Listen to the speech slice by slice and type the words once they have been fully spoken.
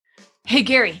Hey,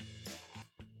 Gary.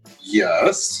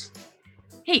 Yes.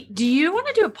 Hey, do you want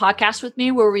to do a podcast with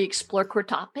me where we explore queer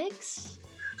topics?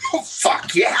 Oh,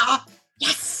 fuck yeah.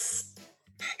 Yes.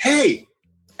 Hey,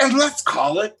 and let's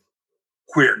call it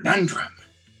Queernundrum.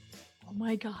 Oh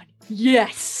my God.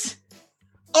 Yes.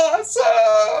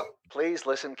 Awesome. Please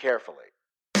listen carefully.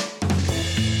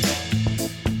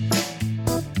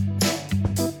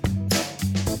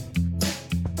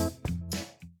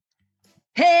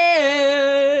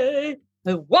 Hey,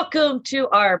 and welcome to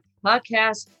our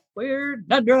podcast,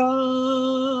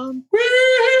 Queernundrum.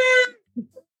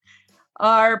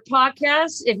 Our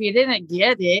podcast, if you didn't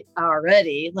get it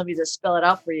already, let me just spell it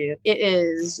out for you. It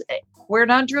is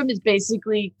Queernundrum is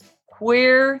basically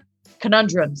queer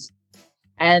conundrums.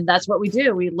 And that's what we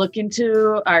do. We look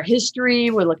into our history.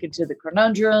 We look into the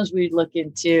conundrums. We look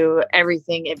into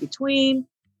everything in between.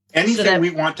 Anything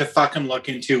we want to fucking look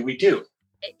into, we do.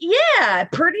 Yeah,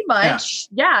 pretty much.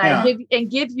 Yeah. And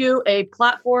give you a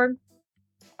platform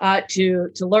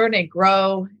to learn and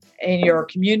grow in your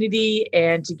community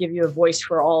and to give you a voice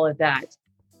for all of that.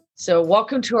 So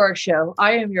welcome to our show.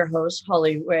 I am your host,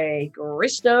 Holly Ray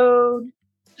Gristone.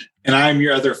 And I'm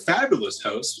your other fabulous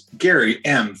host, Gary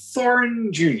M.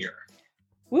 Thorne Jr.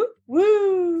 Woo,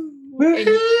 woo.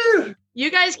 Woo-hoo.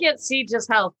 You guys can't see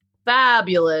just how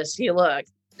fabulous he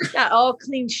looks. Got all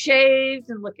clean shaved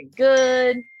and looking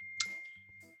good.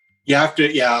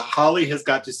 Holly has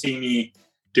got to see me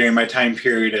during my time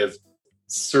period of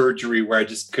surgery where I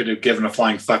just could have given a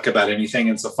flying fuck about anything.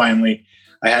 And so finally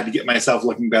I had to get myself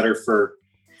looking better for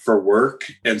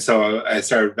work. And so I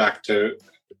started back to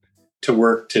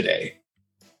work today.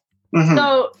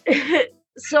 Mm-hmm.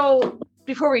 So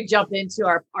before we jump into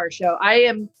our show, I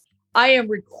am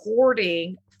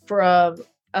recording from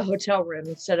a hotel room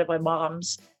instead of my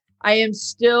mom's. I am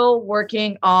still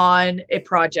working on a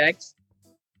project,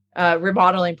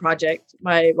 remodeling project.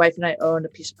 My wife and I own a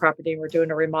piece of property and we're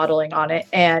doing a remodeling on it.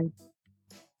 And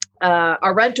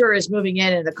our renter is moving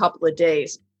in a couple of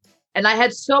days. And I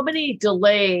had so many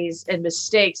delays and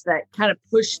mistakes that kind of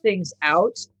pushed things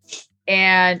out.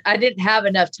 And I didn't have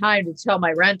enough time to tell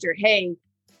my renter, hey,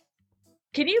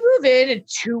 can you move in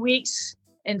 2 weeks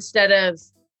instead of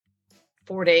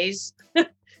 4 days?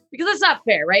 Because that's not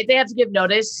fair, right? They have to give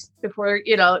notice before,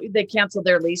 they cancel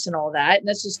their lease and all that. And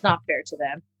that's just not fair to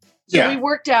them. So we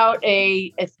worked out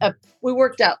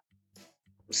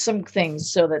some things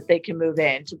so that they can move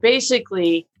in. So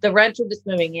basically the renter that's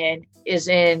moving in is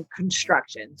in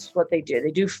construction. It's what they do.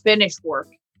 They do finish work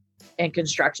and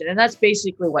construction. And that's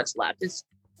basically what's left. It's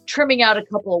trimming out a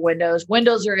couple of windows.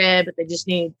 Windows are in, but they just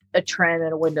need a trim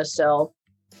and a windowsill.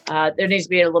 There needs to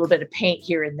be a little bit of paint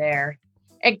here and there.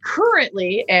 And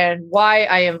currently, and why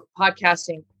I am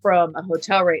podcasting from a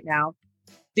hotel right now,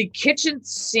 the kitchen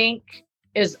sink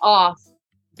is off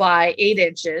by 8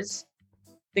 inches.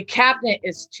 The cabinet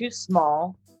is too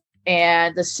small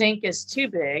and the sink is too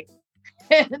big.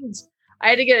 And I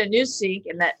had to get a new sink,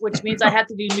 which means I had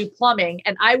to do new plumbing.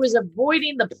 And I was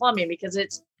avoiding the plumbing because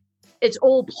it's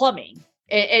old plumbing.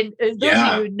 And those of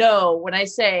you who know, when I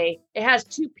say it has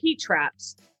 2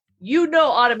 P-traps,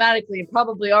 automatically and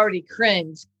probably already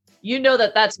cringe,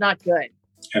 that that's not good.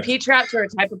 Yes. P-traps are a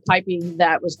type of piping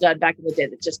that was done back in the day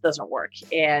that just doesn't work.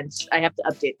 And I have to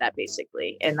update that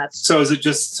basically. And that's... So is it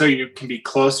just so you can be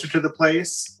closer to the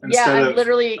place? I'm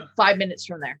literally 5 minutes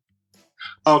from there.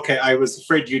 Okay, I was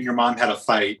afraid you and your mom had a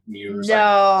fight. And you were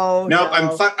no.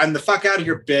 I'm the fuck out of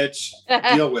here, bitch.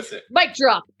 Deal with it. Mic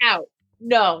drop, out.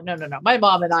 No. My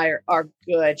mom and I are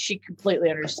good. She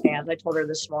completely understands. I told her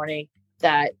this morning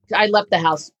that I left the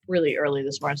house really early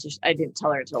this morning. So I didn't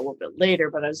tell her until a little bit later,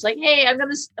 but I was like, hey, I'm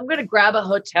going to grab a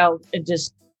hotel and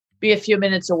just be a few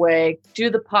minutes away,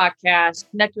 do the podcast,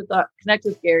 connect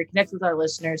with Gary, connect with our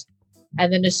listeners.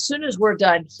 And then as soon as we're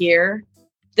done here,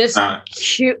 this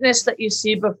cuteness that you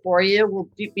see before you will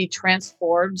be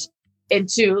transformed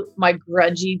into my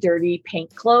grungy, dirty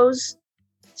paint clothes.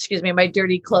 My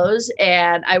dirty clothes.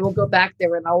 And I will go back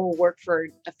there and I will work for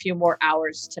a few more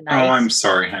hours tonight. Oh, I'm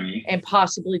sorry, honey. And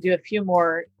possibly do a few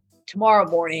more tomorrow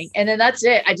morning. And then that's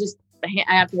it. I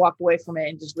have to walk away from it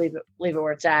and just leave it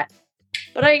where it's at.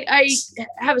 But I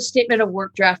have a statement of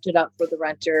work drafted up for the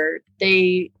renter.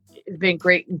 They have been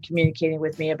great in communicating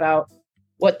with me about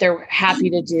what they're happy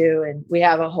to do. And we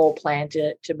have a whole plan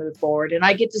to move forward. And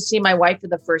I get to see my wife for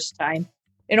the first time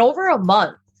in over a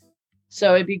month.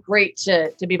 So it'd be great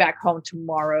to be back home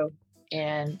tomorrow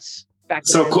and back.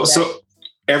 So cool. So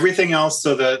everything else,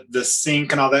 so the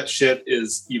sink and all that shit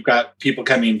is, you've got people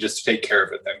coming just to take care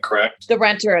of it then, correct? The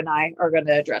renter and I are going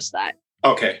to address that.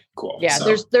 Okay, cool. Yeah,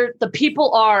 the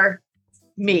people are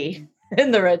me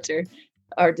and the renter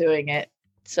are doing it.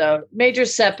 So major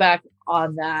setback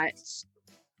on that.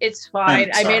 It's fine.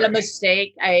 I made a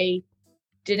mistake. I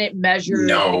didn't measure.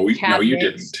 No, you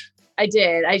didn't. I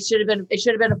did. It should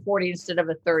have been a 40 instead of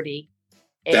a 30.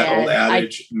 That old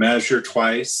adage, measure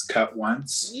twice, cut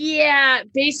once. Yeah,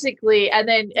 basically. And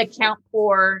then account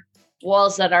for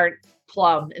walls that aren't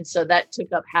plumb. And so that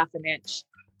took up half an inch.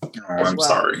 Oh, I'm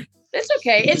sorry. It's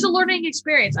okay. It's a learning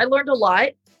experience. I learned a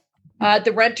lot.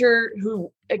 The renter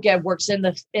who, again, works in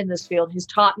this field has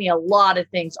taught me a lot of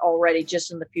things already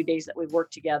just in the few days that we've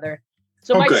worked together.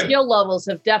 So my skill levels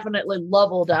have definitely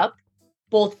leveled up,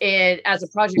 both as a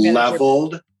project manager.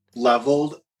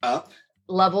 Leveled up.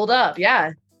 Leveled up,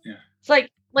 yeah. It's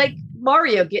like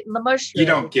Mario getting the mushroom. You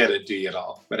don't get it, do you, at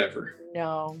all? Whatever.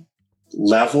 No.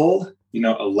 Leveled? A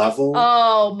level?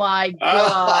 Oh my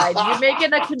God. You're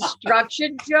making a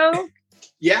construction joke?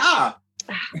 Yeah.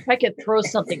 If I could throw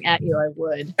something at you, I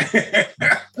would.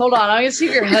 Hold on. I'm going to see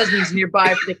if your husband's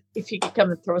nearby if he could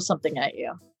come and throw something at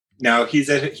you. No, he's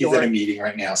at a meeting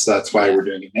right now, so that's why we're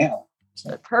doing it now.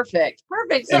 So. Perfect.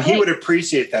 So, and he would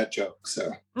appreciate that joke.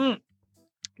 So.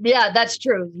 Yeah, that's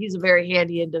true. He's a very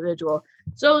handy individual.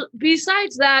 So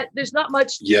besides that, there's not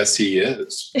much. Yes, he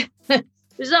is.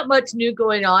 There's not much new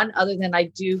going on other than I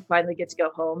do finally get to go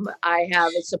home. I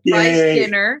have a surprise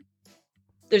dinner.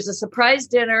 There's a surprise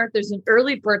dinner. There's an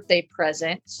early birthday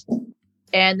present.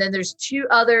 And then there's 2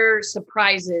 other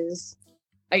surprises.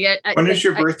 When is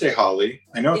your birthday, Holly?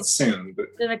 I know it's soon, but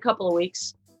in a couple of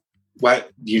weeks.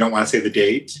 What? You don't want to say the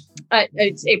date?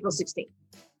 It's April 16th.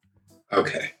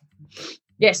 Okay.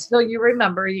 Yes, so you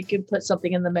remember you can put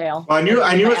something in the mail. Well, I knew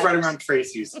it was right around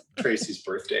Tracy's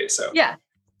birthday. So yeah,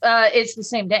 it's the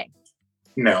same day.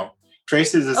 No,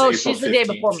 Tracy's is April 15th. She's the day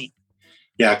before me.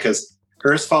 Yeah, because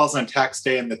hers falls on tax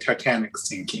day and the Titanic's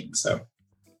sinking. So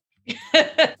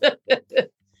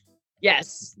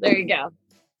yes, there you go.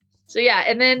 So yeah,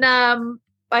 and then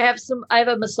I have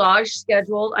a massage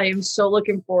scheduled. I am so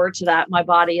looking forward to that. My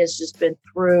body has just been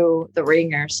through the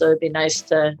ringer, so it'd be nice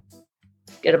to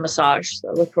get a massage. So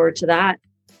I look forward to that.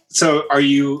 So are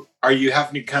you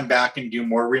having to come back and do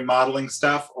more remodeling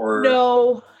stuff or?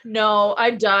 No,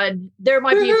 I'm done. There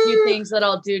might be a few things that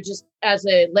I'll do just as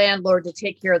a landlord to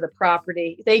take care of the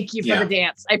property. Thank you for the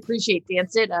dance. I appreciate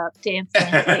dance it up, dance.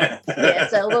 Yeah,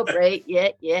 celebrate.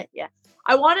 Yeah.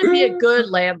 I want to be a good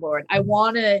landlord. I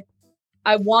want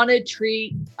to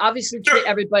treat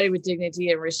everybody with dignity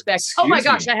and respect. Excuse my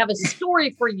gosh, I have a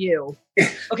story for you.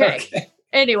 Okay.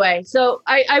 Anyway, so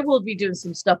I will be doing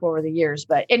some stuff over the years,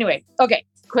 but anyway, okay.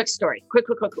 Quick story. Quick.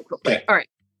 Okay. All right.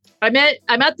 I'm at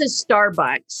the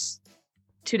Starbucks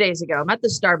 2 days ago. I'm at the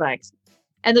Starbucks,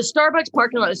 and the Starbucks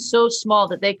parking lot is so small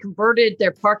that they converted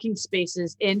their parking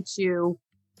spaces into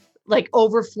like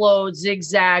overflow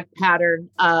zigzag pattern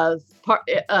of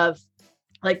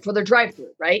like for their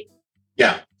drive-through, right?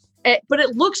 Yeah. But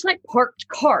it looks like parked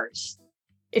cars.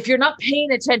 If you're not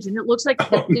paying attention, it looks like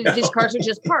these cars are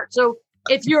just parked. So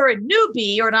if you're a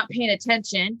newbie or not paying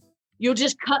attention, you'll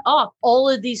just cut off all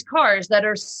of these cars that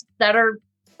are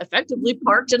effectively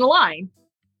parked in a line.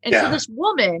 And so this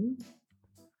woman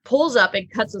pulls up and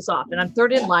cuts us off, and I'm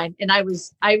third in line. And I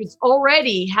was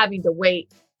already having to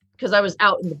wait because I was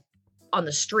out on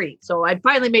the street. So I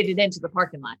finally made it into the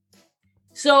parking lot.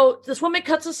 So this woman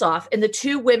cuts us off, and the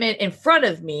 2 women in front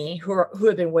of me who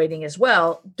have been waiting as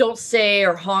well don't say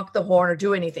or honk the horn or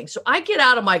do anything. So I get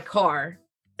out of my car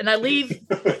and I leave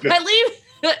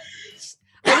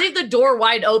the door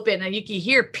wide open, and you can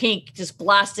hear Pink just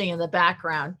blasting in the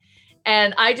background.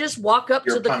 And I just walk up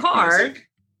to the car music.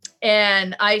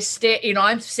 And I stay,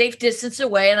 I'm safe distance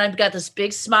away, and I've got this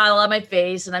big smile on my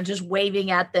face, and I'm just waving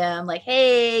at them like,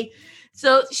 hey.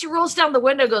 So she rolls down the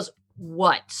window, goes,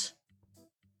 what?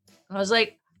 I was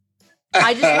like,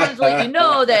 I just wanted to let you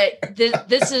know that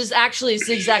this is actually a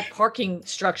zigzag parking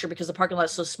structure because the parking lot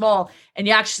is so small, and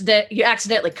you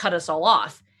accidentally cut us all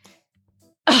off.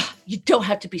 You don't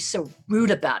have to be so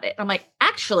rude about it. I'm like,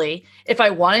 actually, if I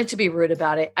wanted to be rude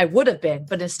about it, I would have been.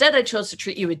 But instead, I chose to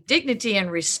treat you with dignity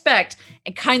and respect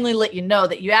and kindly let you know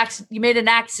that you made an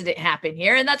accident happen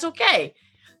here, and that's okay.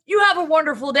 You have a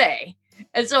wonderful day.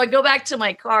 And so I go back to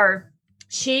my car.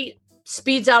 She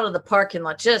speeds out of the parking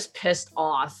lot, just pissed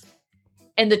off.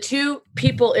 And the 2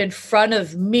 people in front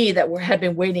of me that had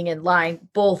been waiting in line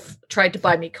both tried to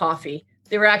buy me coffee.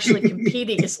 They were actually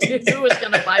competing as to who was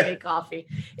going to buy me coffee.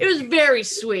 It was very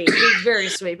sweet.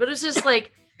 But it was just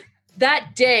like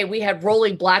that day we had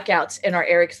rolling blackouts in our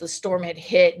area because the storm had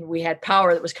hit and we had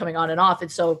power that was coming on and off.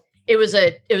 And so it was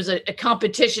a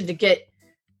competition to get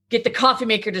the coffee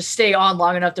maker to stay on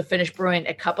long enough to finish brewing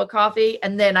a cup of coffee.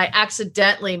 And then I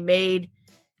accidentally made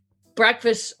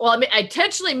breakfast. Well, I mean, I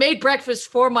intentionally made breakfast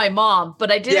for my mom,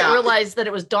 but I didn't realize that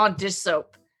it was Dawn dish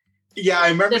soap. Yeah, I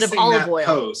remember instead of seeing olive that oil.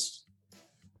 post.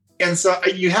 And so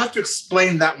you have to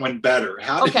explain that one better.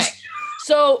 How did Okay.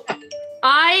 So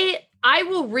I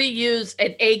will reuse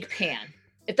an egg pan.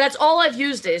 If that's all I've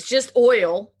used, it's just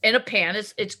oil in a pan.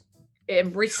 It's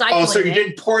recycling. Oh, so you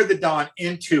didn't pour the Dawn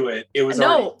into it. It was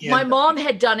no. My mom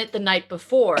had done it the night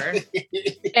before,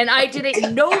 and I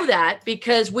didn't know that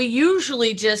because we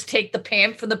usually just take the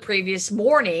pan from the previous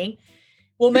morning.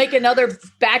 We'll make another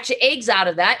batch of eggs out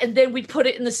of that, and then we put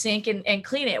it in the sink and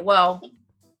clean it. Well,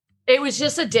 it was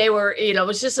just a day where, it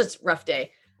was just a rough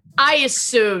day. I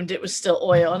assumed it was still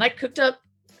oil, and I cooked up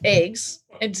eggs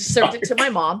and served it to my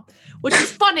mom, which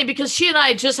is funny because she and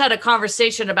I just had a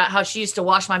conversation about how she used to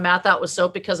wash my mouth out with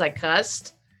soap because I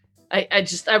cussed.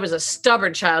 I was a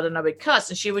stubborn child and I would cuss,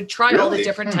 and she would try all the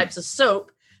different types of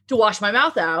soap to wash my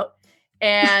mouth out.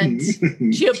 And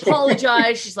she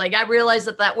apologized. She's like, I realized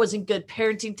that wasn't good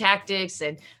parenting tactics.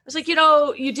 And I was like, you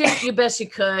did the best you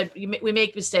could. We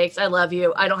make mistakes. I love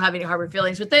you. I don't have any harbor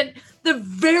feelings. But then the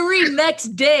very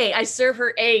next day, I serve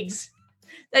her eggs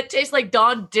that taste like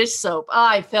Dawn dish soap.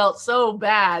 I felt so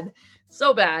bad.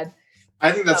 So bad.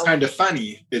 I think that's kind of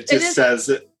funny. It just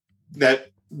says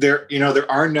that there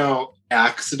are no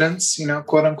accidents,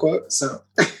 quote unquote. So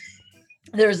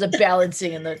there's a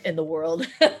balancing in the world.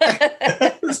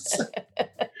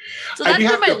 So that's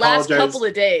been my last couple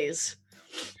of days.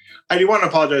 I do want to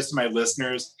apologize to my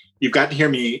listeners. You've got to hear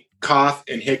me cough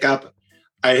and hiccup.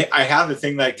 I have a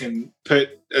thing that I can put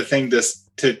a thing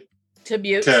to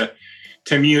mute.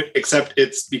 To mute, except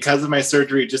it's because of my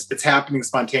surgery. It's happening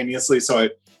spontaneously. So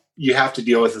you have to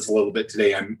deal with this a little bit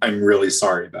today. I'm really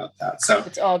sorry about that. So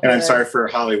it's all good. And I'm sorry for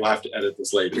Holly. We'll have to edit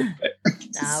this later. No,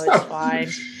 it's fine.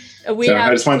 We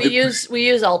use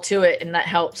Altuit, and that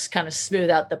helps kind of smooth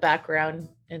out the background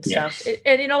and stuff.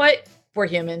 And you know what? We're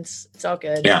humans. It's all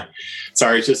good. Yeah.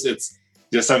 Sorry. It's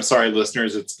just I'm sorry,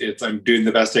 listeners. It's I'm doing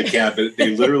the best I can, but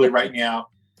they literally right now,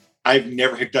 I've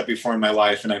never hiccuped before in my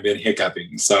life, and I've been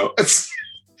hiccuping. So,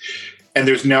 and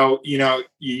there's no, you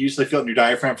usually feel it in your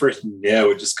diaphragm first.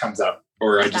 No, it just comes up,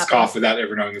 or I just cough without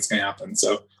ever knowing it's going to happen.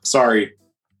 So sorry.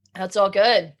 That's all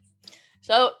good.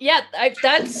 So yeah,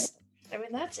 that's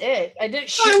it. I didn't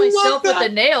shoot myself with a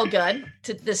nail gun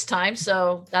this time,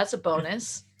 so that's a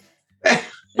bonus.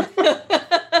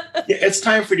 It's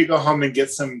time for you to go home and get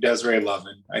some Desiree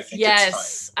Lovin'. I think.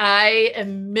 Yes, I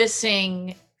am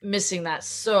missing that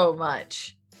so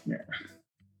much. Yeah.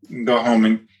 Go home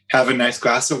and have a nice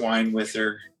glass of wine with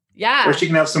her. Yeah. Or she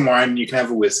can have some wine. You can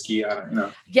have a whiskey. I don't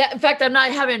know. Yeah. In fact, I'm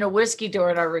not having a whiskey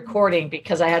during our recording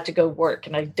because I had to go work,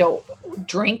 and I don't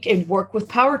drink and work with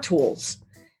power tools.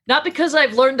 Not because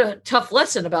I've learned a tough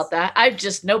lesson about that. I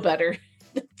just know better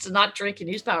to not drink and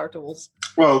use power tools.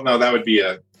 Well, no, that would be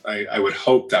I would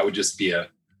hope that would just be a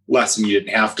lesson you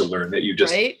didn't have to learn, that you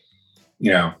just, right?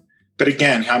 But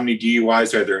again, how many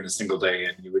DUIs are there in a single day?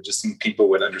 And you would just think people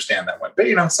would understand that one.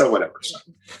 But, so whatever. So.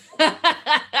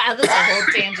 That's a whole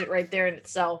tangent right there in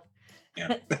itself.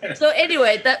 Yeah. So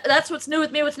anyway, that's what's new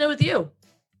with me. What's new with you?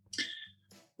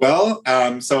 Well,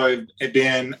 so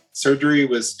surgery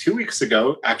was 2 weeks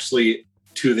ago, actually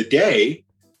to the day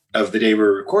of the day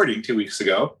we're recording 2 weeks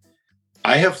ago.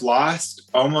 I have lost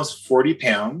almost 40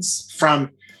 pounds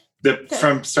from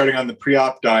starting on the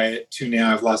pre-op diet to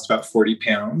now. I've lost about 40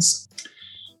 pounds.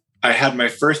 I had my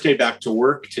first day back to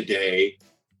work today,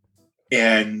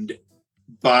 and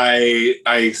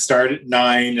I start at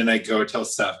 9 and I go till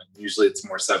 7. Usually it's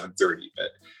more 7:30,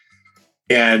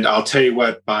 and I'll tell you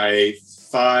what, by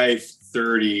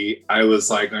 5:30, I was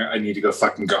like, I need to go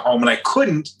home, and I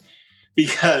couldn't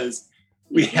because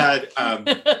we had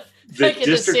the I can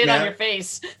just see it on your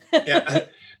face. Yeah,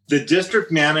 the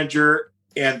district manager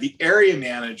and the area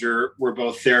manager were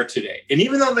both there today. And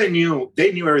even though they knew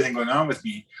everything going on with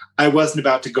me, I wasn't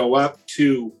about to go up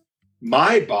to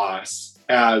my boss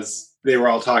as they were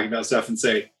all talking about stuff and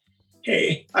say,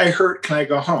 hey, I hurt. Can I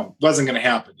go home? It wasn't going to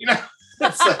happen,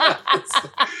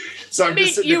 So I'm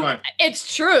just sitting there going,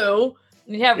 it's true.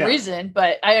 You have reason,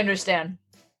 but I understand.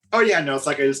 Oh yeah, no, it's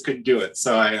like I just couldn't do it.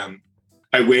 So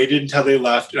I waited until they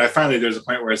left, and there was a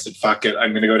point where I said, fuck it,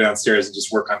 I'm going to go downstairs and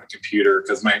just work on the computer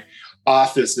because my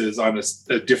office is on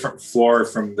a different floor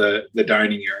from the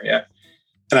dining area.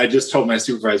 And I just told my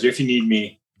supervisor, if you need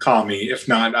me, call me. If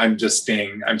not, I'm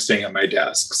staying at my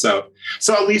desk. So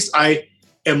at least I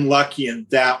am lucky in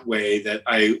that way that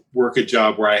I work a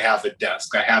job where I have a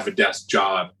desk. I have a desk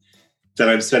job that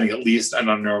I'm spending at least on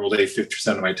a normal day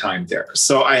 50% of my time there.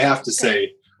 So I have to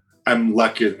say I'm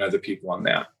luckier than other people on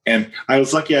that. And I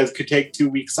was lucky I could take 2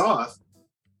 weeks off,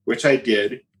 which I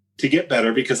did, to get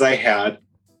better because I had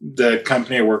the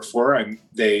company I work for, and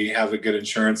they have a good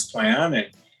insurance plan, and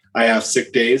I have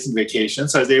sick days and vacation.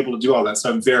 So I was able to do all that. So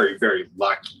I'm very, very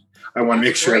lucky. I want to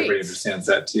make sure everybody understands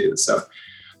that too. So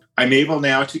I'm able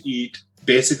now to eat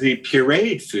basically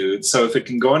pureed food. So if it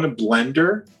can go in a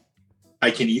blender,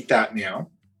 I can eat that now.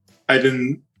 I've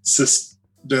been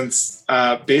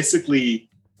basically,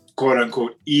 quote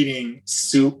unquote, eating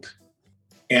soup.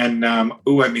 And I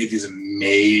made these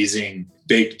amazing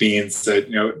baked beans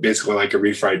that, basically like a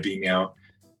refried bean now.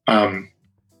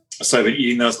 So I've been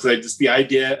eating those because the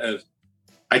idea of,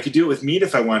 I could do it with meat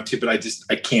if I want to, but I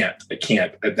can't. I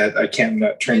can't. I'm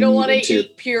not trying. You don't want to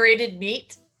eat pureed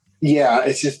meat? Yeah,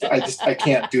 it's just I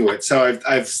can't do it. So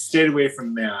I've stayed away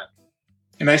from that,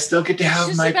 and I still get to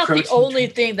have my protein. It's the only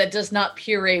thing that does not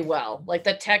puree well. Like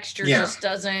the texture just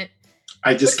doesn't.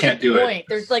 I just can't do it.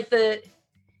 There's like And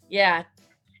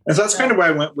so that's kind of why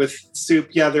I went with soup.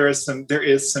 Yeah, there is some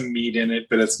meat in it,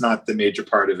 but it's not the major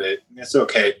part of it. It's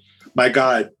okay. My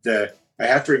God, I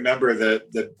have to remember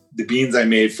the beans I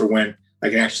made for when I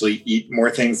can actually eat more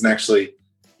things and actually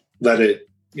let it,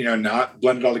 not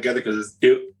blend it all together, because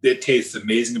it tastes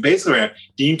amazing. And basically,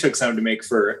 Dean took some to make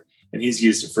and he's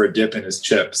used it for a dip in his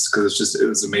chips because it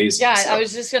was amazing. Yeah, so. I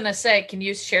was just gonna say, can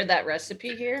you share that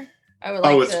recipe here? I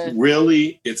would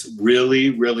it's really,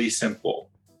 really simple.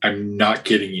 I'm not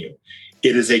kidding you.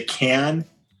 It is a can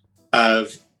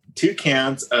of 2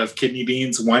 cans of kidney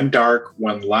beans, 1 dark,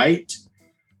 1 light,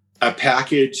 a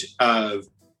package of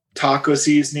taco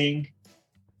seasoning,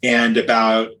 and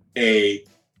about a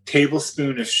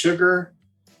tablespoon of sugar,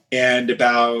 and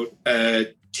about a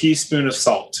teaspoon of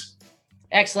salt.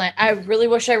 Excellent. I really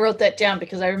wish I wrote that down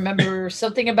because I remember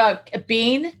something about a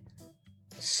bean,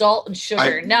 salt, and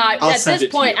sugar. At this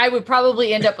point, I would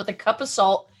probably end up with a cup of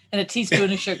salt and a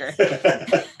teaspoon of sugar.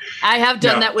 I have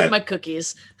done that with my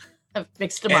cookies. I've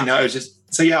mixed them up. No, it was just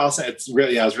I'll say it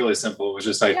was really simple. It was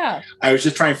just like I was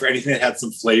just trying for anything that had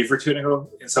some flavor to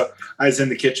it. And so I was in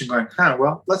the kitchen going,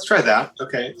 well, let's try that.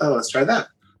 Okay. Oh, let's try that.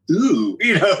 Ooh,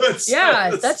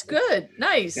 that's good.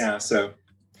 Nice. Yeah. So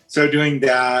doing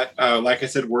that, like I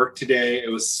said, work today. It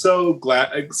was so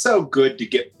good to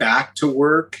get back to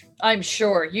work. I'm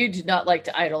sure you do not like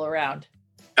to idle around.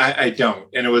 I don't.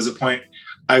 And it was a point.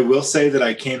 I will say that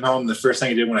I came home. The first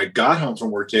thing I did when I got home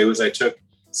from work today was I took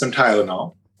some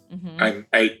Tylenol. Mm-hmm.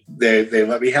 They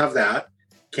let me have that.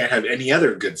 Can't have any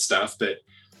other good stuff, but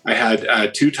I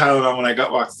had 2 Tylenol when I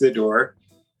walked through the door,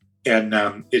 and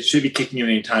it should be kicking in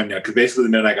any time now. Because basically,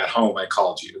 the minute I got home, I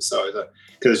called you. So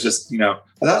because it's just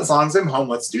I thought as long as I'm home,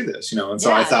 let's do this. And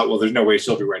so I thought, well, there's no way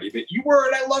she'll be ready, but you were,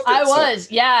 and I loved it. I was,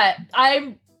 yeah.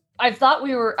 I thought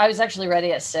I was actually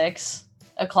ready at 6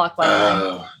 o'clock by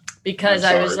then because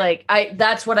I was like,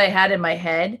 that's what I had in my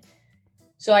head.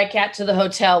 So I got to the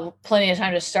hotel plenty of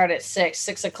time to start at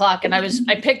 6 o'clock. And I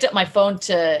picked up my phone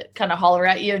to kind of holler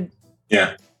at you.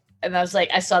 Yeah. And I was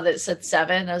like, I saw that it said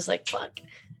 7. I was like, fuck,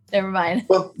 never mind.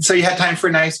 Well, so you had time for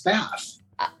a nice bath.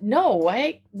 No.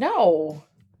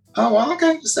 Oh, well,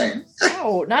 okay, just saying.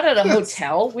 No, not at a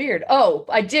hotel. Weird. Oh,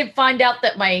 I did find out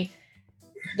that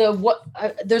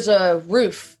there's a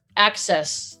roof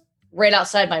access right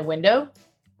outside my window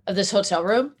of this hotel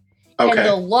room. Okay. And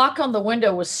the lock on the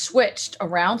window was switched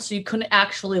around, so you couldn't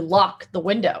actually lock the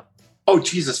window. Oh,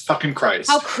 Jesus fucking Christ.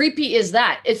 How creepy is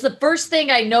that? It's the first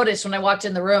thing I noticed when I walked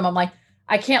in the room. I'm like,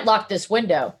 I can't lock this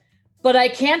window, but I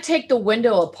can take the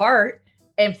window apart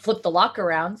and flip the lock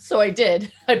around. So I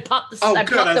did. I popped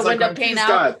the window pane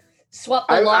out, swapped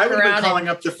the lock around. I would have been calling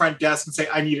up the front desk and say,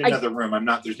 I need another room.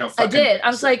 There's no fucking. I did. I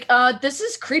was like, this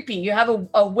is creepy. You have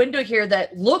a window here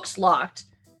that looks locked.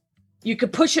 You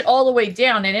could push it all the way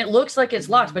down and it looks like it's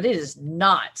locked, but it is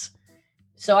not.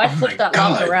 So I flipped that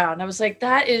lock around. I was like,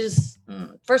 that is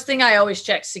first thing I always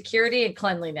check: security and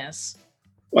cleanliness.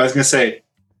 Well, I was going to say,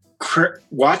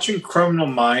 watching Criminal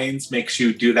Minds makes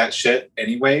you do that shit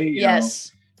anyway.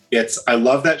 Yes. I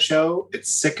love that show.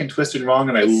 It's sick and twisted wrong,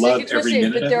 and I love every minute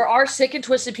of it. But there are sick and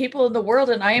twisted people in the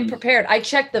world, and I am prepared. I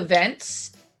check the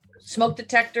vents, smoke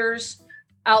detectors,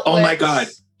 outlets. Oh my God.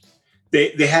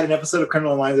 They had an episode of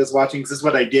Criminal Minds I was watching, because this is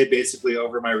what I did basically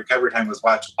over my recovery time, was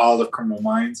watch all of Criminal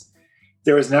Minds.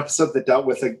 There was an episode that dealt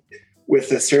with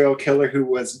a serial killer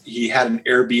he had an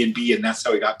Airbnb, and that's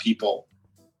how he got people.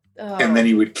 Oh. And then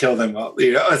he would kill them. So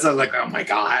I was like, oh my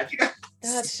God.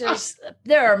 That's just,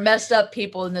 there are messed up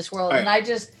people in this world. Right. And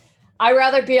I'd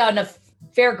rather be on a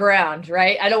fair ground,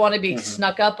 right? I don't want to be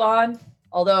snuck up on.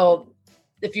 Although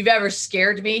if you've ever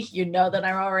scared me, you know that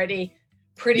I'm already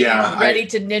pretty ready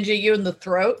to ninja you in the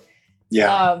throat.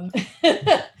 Yeah.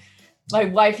 My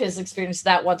wife has experienced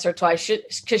that once or twice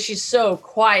because she's so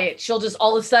quiet. She'll just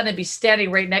all of a sudden be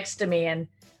standing right next to me and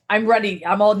I'm ready.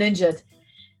 I'm all ninja.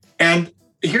 And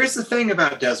here's the thing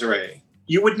about Desiree.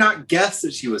 You would not guess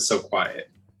that she was so quiet.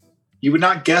 You would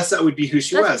not guess that would be who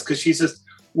she was because she's this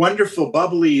wonderful,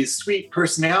 bubbly, sweet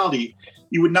personality.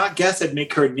 You would not guess it'd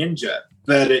make her a ninja,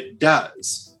 but it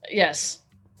does. Yes.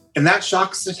 And that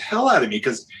shocks the hell out of me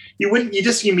because you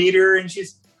meet her and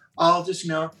she's all just,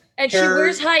 and she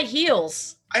wears high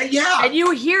heels. Yeah. And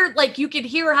you can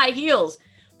hear high heels.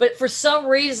 But for some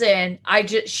reason,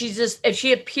 if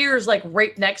she appears like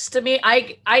right next to me,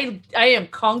 I am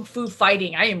kung fu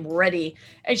fighting. I am ready.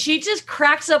 And she just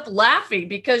cracks up laughing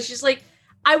because she's like,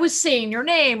 I was saying your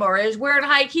name or I was wearing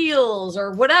high heels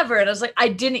or whatever. And I was like, I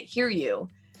didn't hear you.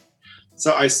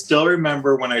 So I still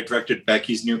remember when I directed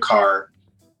Becky's New Car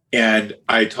and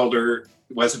I told her,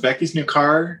 was it Becky's New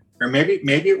Car? Or maybe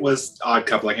it was Odd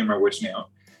Couple. I can't remember which now.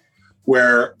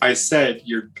 Where I said,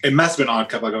 it must have been Odd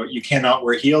Couple. I go, you cannot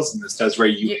wear heels in this,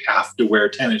 Desiree. You have to wear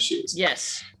tennis shoes.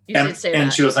 Yes. You did say that.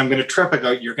 And she goes, I'm going to trip. I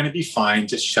go, you're going to be fine.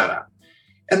 Just shut up.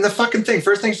 And the fucking thing,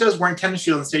 first thing she does, wearing tennis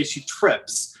shoes on stage, she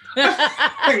trips.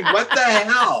 What the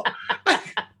hell?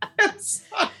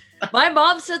 My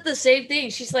mom said the same thing.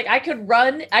 She's like, I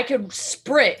could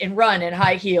sprint and run in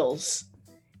high heels.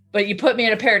 But you put me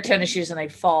in a pair of tennis shoes and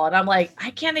I'd fall. And I'm like,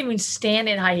 I can't even stand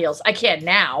in high heels. I can't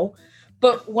now.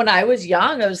 But when I was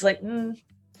young, I was like,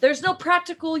 there's no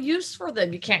practical use for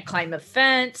them. You can't climb a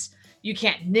fence. You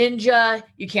can't ninja.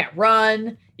 You can't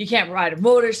run. You can't ride a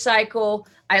motorcycle.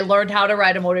 I learned how to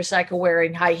ride a motorcycle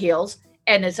wearing high heels.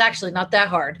 And it's actually not that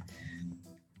hard.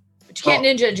 But you can't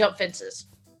ninja and jump fences.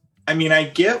 I mean, I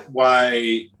get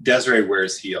why Desiree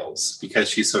wears heels because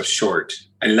she's so short.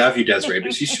 I love you, Desiree,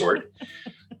 but she's short.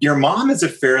 Your mom is a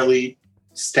fairly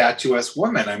statuesque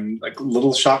woman. I'm like a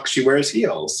little shocked she wears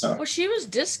heels. So. Well, she was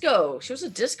disco. She was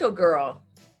a disco girl.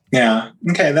 Yeah.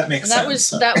 Okay, that makes sense.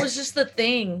 That was just the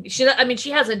thing. She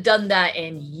hasn't done that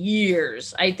in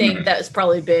years. I think that's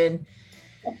probably been,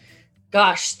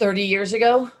 30 years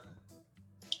ago.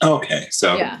 Okay,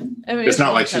 so yeah. it's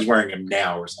not like she's wearing them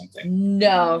now or something.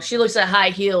 No, she looks at high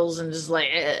heels and just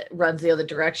runs the other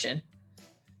direction.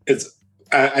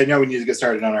 I know we need to get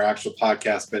started on our actual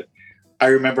podcast, but I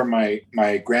remember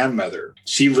my grandmother.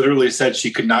 She literally said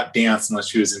she could not dance unless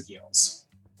she was in heels.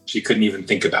 She couldn't even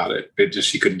think about it.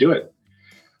 She couldn't do it.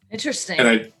 Interesting. And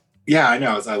I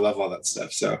know. I love all that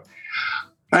stuff. So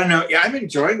I don't know. Yeah, I'm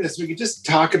enjoying this. We could just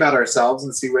talk about ourselves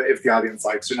and see if the audience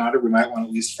likes or not, or we might want to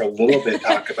at least for a little bit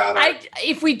talk about it.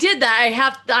 If we did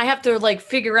that, I have to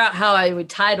figure out how I would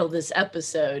title this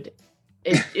episode.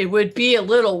 It would be a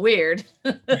little weird.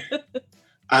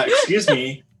 Excuse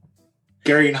me.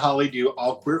 Gary and Holly do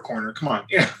all queer corner. Come on.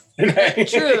 Yeah.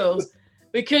 True.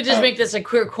 We could just make this a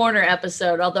queer corner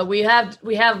episode, although we have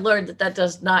learned that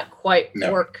does not quite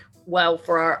work well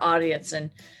for our audience.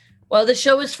 And well, the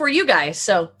show is for you guys.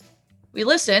 So we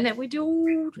listen and we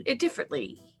do it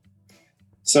differently.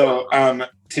 So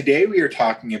today we are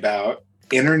talking about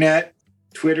internet,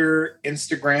 Twitter,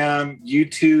 Instagram,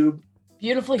 YouTube.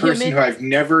 Beautiful person human who I've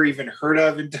never even heard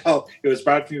of until it was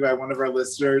brought to me by one of our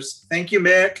listeners. Thank you,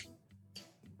 Mick.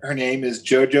 Her name is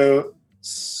Jojo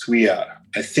Suia.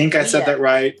 I think I said that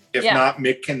right. If not,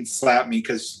 Mick can slap me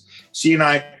because she and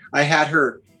I had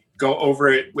her go over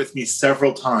it with me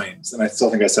several times, and I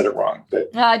still think I said it wrong.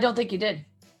 But no, I don't think you did.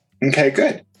 Okay,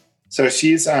 good. So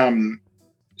she's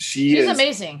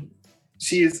amazing.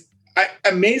 She is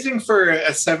amazing for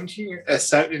a 17,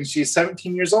 and she's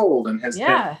 17 years old and has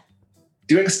been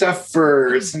doing stuff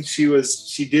since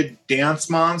she did Dance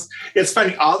Moms. It's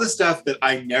funny, all the stuff that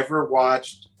I never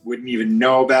watched, wouldn't even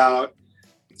know about.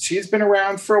 She's been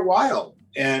around for a while,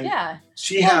 and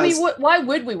why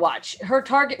would we watch her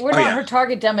target? We're not her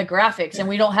target demographics, and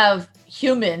we don't have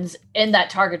humans in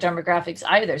that target demographics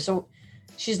either. So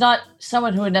she's not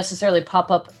someone who would necessarily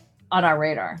pop up on our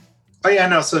radar. Oh yeah,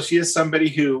 no. So she is somebody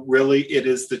who really, it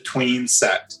is the tween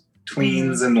set,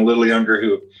 tweens and a little younger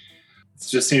who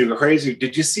just seem to go crazy.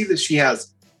 Did you see that she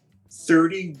has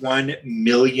 31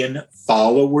 million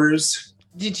followers?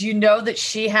 Did you know that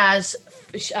she has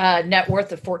net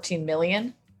worth of 14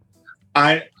 million?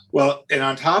 And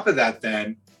on top of that,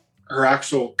 then her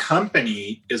actual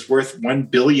company is worth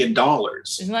 $1 billion.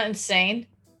 Isn't that insane?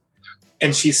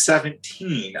 And she's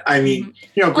 17. I mean,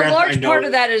 a large part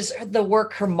of that is the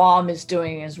work her mom is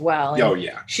doing as well.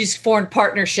 And she's formed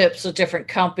partnerships with different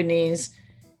companies,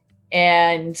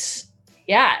 and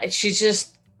she's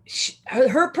just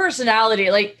her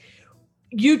personality. Like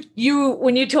you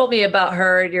when you told me about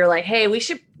her, and you're like, hey, we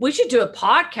should do a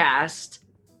podcast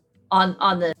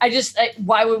on the,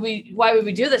 why would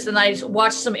we do this? And I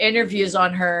watched some interviews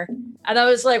on her and I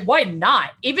was like, why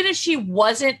not? Even if she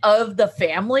wasn't of the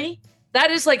family,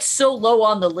 that is like so low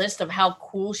on the list of how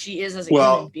cool she is as a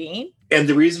human being. And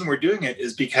the reason we're doing it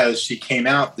is because she came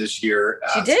out this year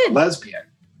as a lesbian,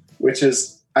 which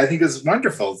is, I think, is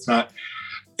wonderful. It's not,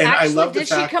 and actually, I love the fact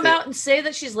fact did she come out and say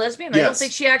that she's lesbian? Yes. I don't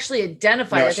think she actually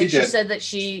identified. I think she said that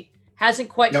she hasn't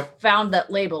quite found that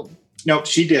label. Nope,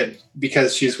 she did,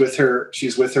 because she's with her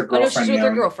girlfriend. I know she's with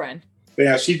her girlfriend. But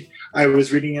yeah, I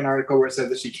was reading an article where it said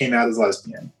that she came out as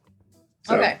lesbian.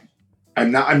 So okay.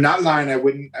 I'm not lying. I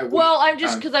wouldn't. Well, I'm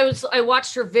just because I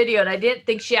watched her video and I didn't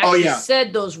think she actually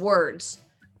said those words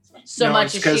so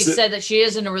much as she said that she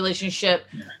is in a relationship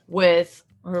with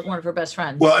one of her best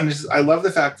friends. Well, and I love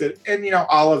the fact that, and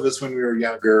all of us when we were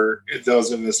younger,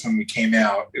 those of us when we came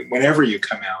out, whenever you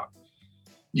come out,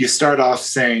 you start off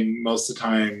saying most of the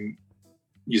time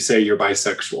you say you're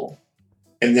bisexual,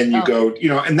 and then you go,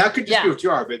 and that could just be what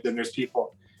you are. But then there's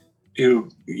people who,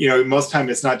 most of the time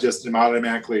it's not just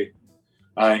automatically,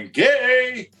 I'm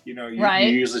gay. You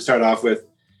usually start off with,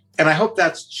 and I hope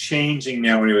that's changing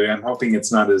now. Anyway, I'm hoping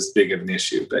it's not as big of an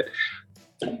issue.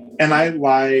 And I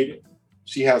lied.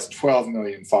 She has 12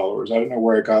 million followers. I don't know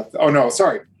where I got. Oh no,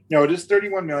 sorry. No, it is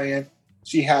 31 million.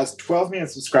 She has 12 million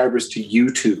subscribers to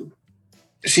YouTube.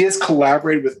 She has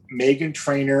collaborated with Meghan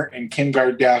Trainor and Kim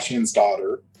Kardashian's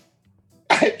daughter.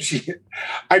 And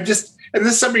this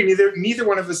is somebody neither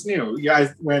one of us knew.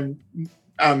 When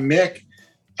Mick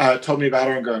told me about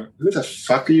her and going, who the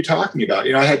fuck are you talking about?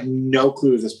 I had no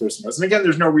clue who this person was. And again,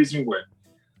 there's no reason you would.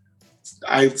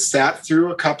 I sat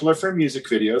through a couple of her music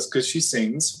videos because she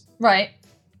sings. Right.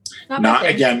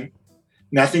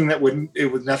 Nothing that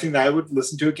I would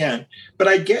listen to again. But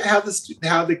I get how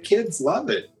the kids love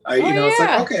it. It's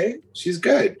like, okay, she's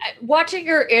good. Watching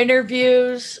her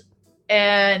interviews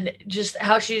and just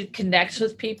how she connects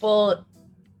with people,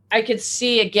 I could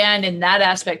see again in that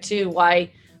aspect too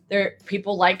why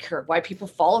people like her, why people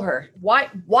follow her. Why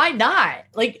not?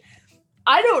 Like,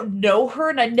 I don't know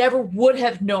her, and I never would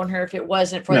have known her if it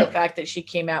wasn't for the fact that she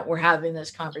came out. We're having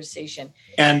this conversation.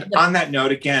 And on that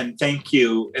note, again, thank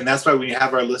you. And that's why we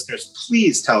have our listeners,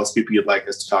 please tell us people you'd like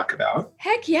us to talk about.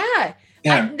 Heck yeah.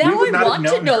 I want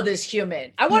to know this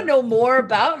human. I want to know more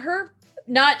about her.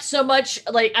 Not so much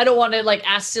like, I don't want to like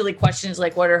ask silly questions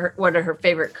like what are her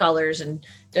favorite colors and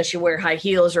does she wear high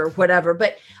heels or whatever.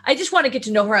 But I just want to get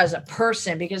to know her as a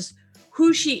person, because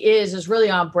who she is really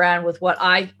on brand with what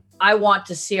I want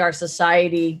to see our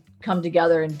society come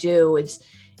together and do.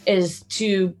 Is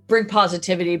to bring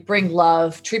positivity, bring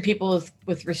love, treat people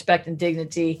with respect and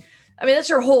dignity. I mean, that's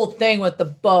her whole thing with the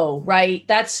bow, right?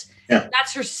 That's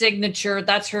her signature.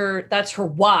 That's her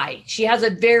why. She has a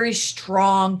very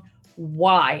strong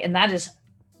why, and that is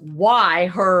why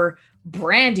her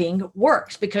branding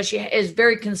works, because she is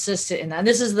very consistent in that. And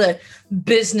this is the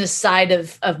business side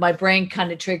of my brain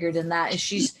kind of triggered in that. And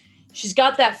she's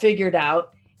got that figured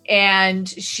out.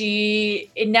 And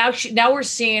now we're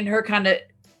seeing her kind of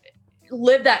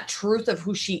live that truth of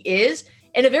who she is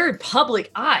in a very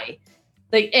public eye,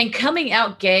 like, and coming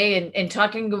out gay and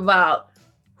talking about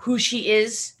who she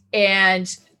is.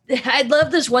 And I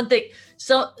love this one thing.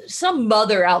 So some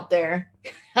mother out there,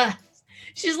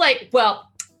 she's like,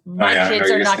 well, my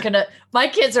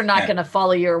kids are not gonna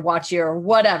follow you or watch you or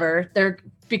whatever. They're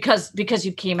because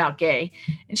you came out gay.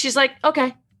 And she's like,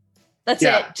 okay. That's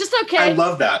it. Just okay. I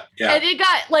love that. Yeah. And it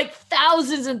got like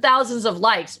thousands and thousands of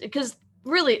likes, because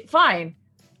really fine.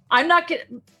 I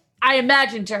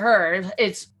imagine to her,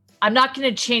 I'm not going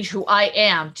to change who I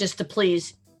am just to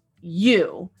please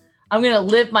you. I'm going to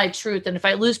live my truth. And if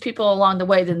I lose people along the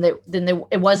way, then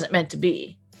it wasn't meant to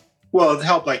be. Well, it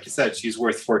helped. Like you said, she's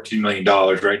worth $14 million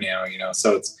right now,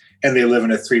 so and they live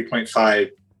in a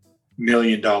 $3.5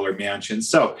 million mansion.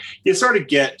 So you sort of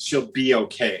get, she'll be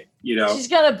okay. She's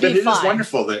gonna be but it fine. Is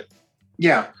wonderful that,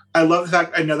 I love the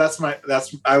fact. I know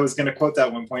I was going to quote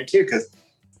that one point too, because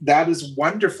that is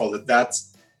wonderful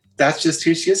that's just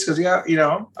who she is. Because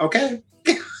okay,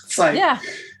 it's like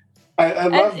I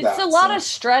love that. It's a lot of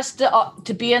stress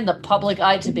to be in the public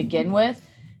eye to begin with,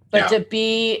 but to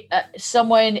be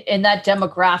someone in that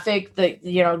demographic,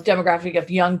 demographic of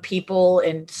young people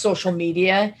and social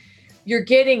media. You're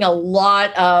getting a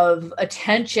lot of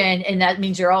attention, and that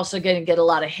means you're also going to get a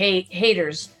lot of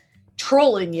haters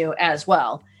trolling you as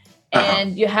well.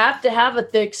 And you have to have a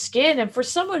thick skin. And for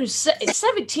someone who's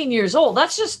 17 years old,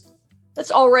 that's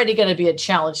already going to be a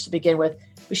challenge to begin with.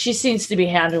 But she seems to be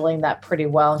handling that pretty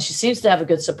well. And she seems to have a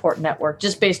good support network,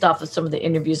 just based off of some of the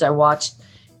interviews I watched.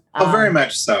 Very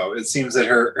much so. It seems that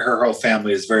her whole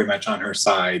family is very much on her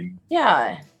side.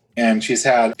 Yeah. And she's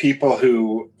had people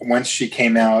who, once she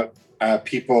came out,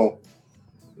 people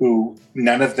who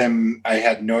none of them, I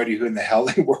had no idea who in the hell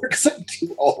they were because I'm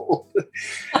too old,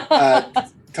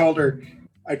 told her,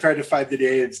 I tried to find the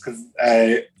names because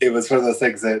it was one of those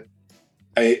things that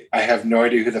I have no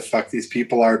idea who the fuck these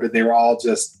people are, but they were all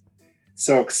just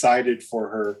so excited for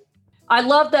her. I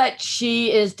love that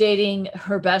she is dating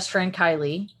her best friend,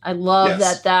 Kylie. I love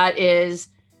that is,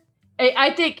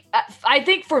 I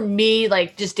think for me,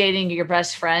 like just dating your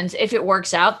best friends, if it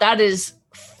works out, that is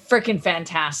freaking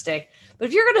fantastic. But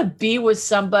if you're going to be with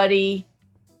somebody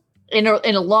in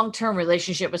a long-term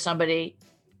relationship with somebody,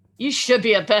 you should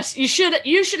be you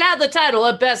should have the title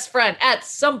of best friend at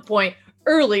some point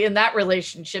early in that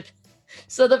relationship.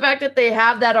 So the fact that they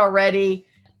have that already,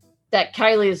 that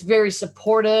Kylie is very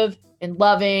supportive and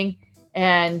loving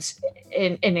and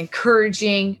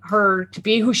encouraging her to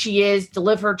be who she is, to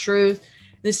live her truth.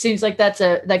 This seems like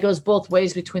that goes both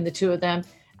ways between the two of them.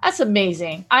 That's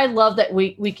amazing. I love that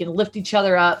we can lift each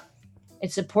other up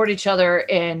and support each other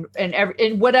in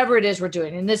whatever it is we're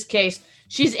doing. In this case,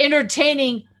 she's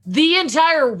entertaining the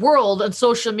entire world on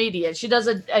social media. She does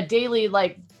a daily,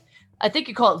 like, I think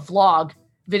you call it vlog,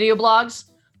 video blogs.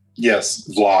 Yes,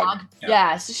 vlog.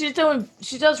 Yeah. So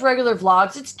she does regular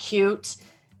vlogs. It's cute.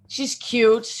 She's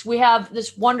cute. We have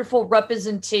this wonderful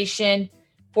representation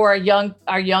for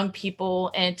our young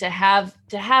people, and to have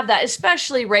that,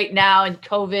 especially right now, and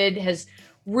COVID has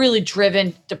really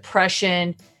driven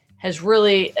depression, has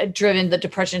really driven the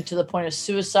depression to the point of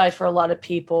suicide for a lot of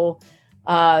people,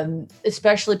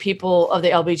 especially people of the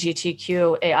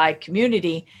LGBTQAI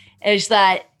community, is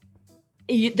that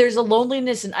there's a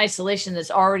loneliness and isolation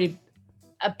that's already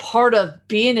a part of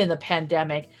being in the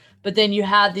pandemic. But then you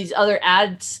have these other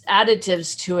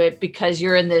additives to it because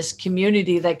you're in this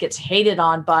community that gets hated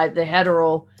on by the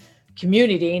hetero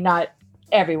community, not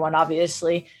everyone,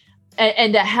 obviously.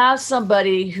 And to have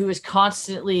somebody who is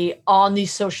constantly on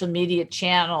these social media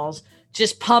channels,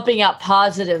 just pumping out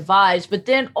positive vibes, but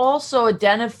then also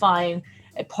identifying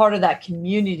a part of that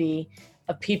community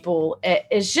of people,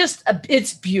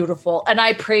 it's beautiful. And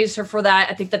I praise her for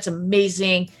that. I think that's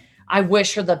amazing. I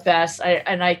wish her the best.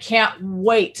 I can't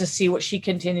wait to see what she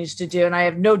continues to do. And I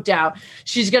have no doubt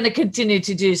she's going to continue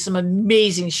to do some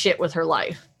amazing shit with her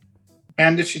life.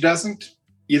 And if she doesn't,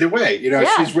 either way,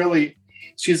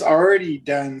 she's already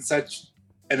done such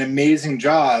an amazing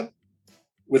job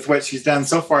with what she's done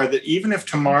so far that even if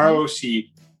tomorrow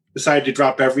she decided to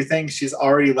drop everything, she's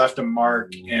already left a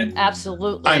mark. And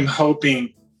absolutely, I'm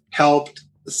hoping helped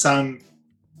some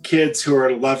kids who are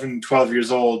 11, 12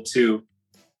 years old to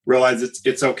realize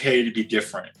it's okay to be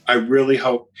different. I really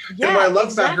hope. Yeah, and what I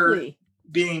love about her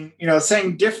being,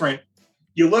 saying different,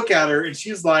 you look at her and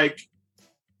she's the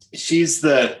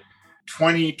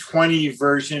 2020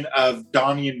 version of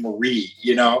Donnie and Marie,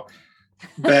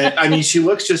 but I mean,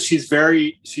 she's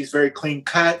very clean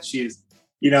cut. She's,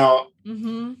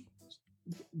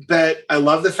 but I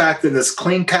love the fact that this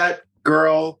clean cut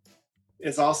girl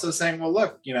is also saying, well,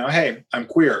 look, hey, I'm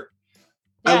queer.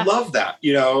 Yeah. I love that.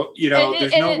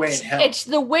 There's no way in hell. It's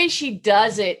the way she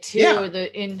does it too,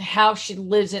 in how she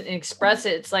lives it and expresses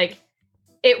it. It's like,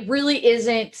 it really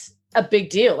isn't a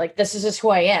big deal. Like, this is just who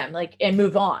I am, like, and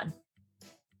move on.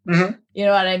 Mm-hmm. You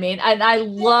know what I mean? And I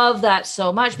love that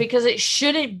so much because it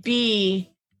shouldn't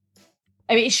be,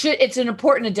 it's an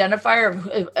important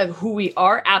identifier of who we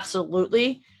are.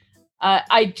 Absolutely.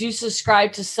 I do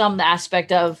subscribe to some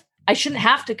aspect of, I shouldn't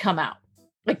have to come out.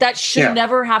 Like, that should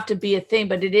never have to be a thing,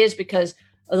 but it is because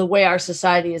of the way our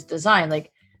society is designed.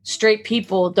 Like, straight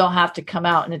people don't have to come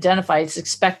out and identify. It's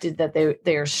expected that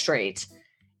they are straight.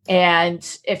 And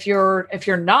if you're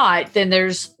not, then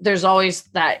there's always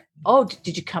that, oh,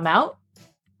 did you come out?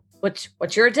 What's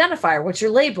your identifier? What's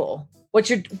your label?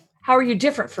 How are you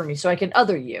different from me so I can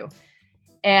other you?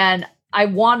 And I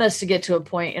want us to get to a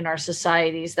point in our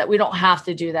societies that we don't have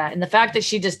to do that. And the fact that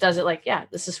she just does it like, yeah,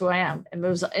 this is who I am, and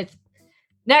moves on.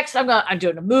 Next, I'm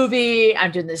doing a movie.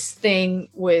 I'm doing this thing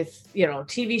with,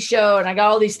 TV show, and I got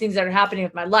all these things that are happening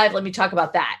with my life. Let me talk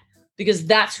about that, because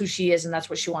that's who she is and that's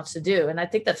what she wants to do. And I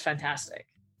think that's fantastic.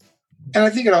 And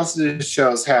I think it also just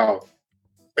shows how,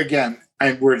 again,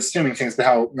 we're assuming things, but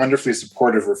how wonderfully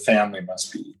supportive her family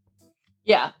must be.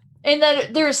 Yeah. And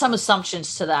then there are some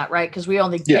assumptions to that, right? Because we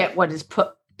only get what is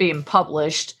being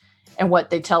published and what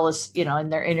they tell us,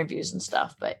 in their interviews and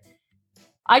stuff. But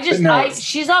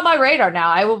she's on my radar now.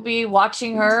 I will be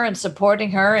watching her and supporting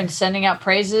her and sending out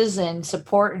praises and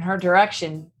support in her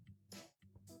direction.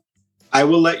 I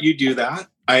will let you do that.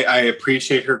 I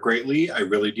appreciate her greatly. I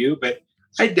really do. But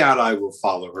I doubt I will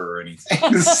follow her or anything.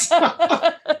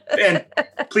 And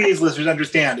please, listeners,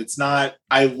 understand, it's not,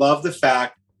 I love the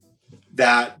fact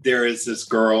that there is this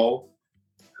girl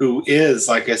who is,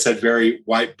 like I said, very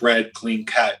white bread, clean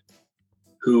cut,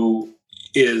 who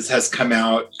has come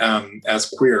out as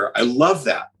queer. I love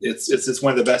that. It's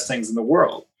one of the best things in the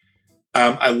world.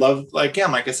 I love,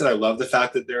 again, like I said, I love the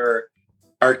fact that there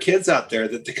are kids out there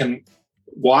that they can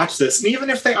watch this. And even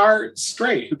if they are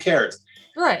straight, who cares?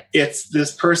 Right. It's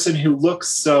this person who looks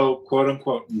so quote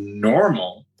unquote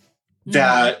normal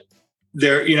that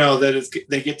they're,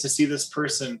 they get to see this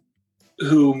person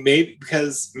who maybe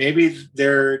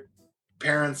their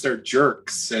parents are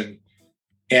jerks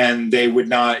and they would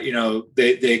not,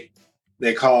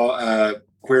 they call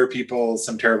queer people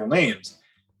some terrible names.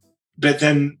 But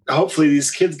then hopefully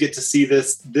these kids get to see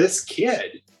this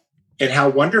kid and how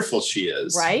wonderful she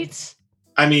is. Right.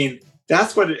 I mean,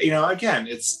 that's what, again,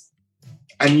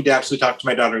 I need to actually talk to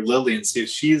my daughter Lily and see if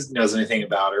she knows anything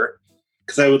about her,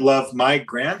 because I would love my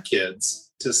grandkids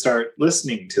to start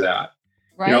listening to that.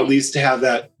 Right. At least to have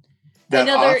that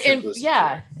another,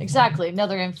 yeah, exactly.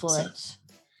 Another influence.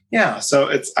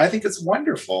 So I think it's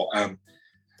wonderful.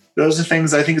 Those are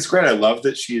things I think it's great. I love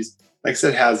that she's, like I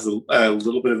said, has a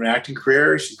little bit of an acting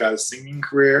career. She's got a singing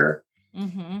career.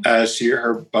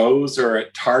 Her bows are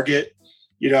at Target,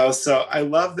 so I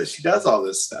love that she does all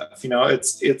this stuff.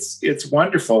 It's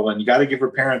wonderful. And you got to give her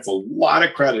parents a lot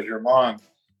of credit, her mom,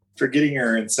 for getting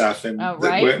her and stuff. And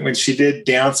when she did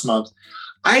Dance Moms,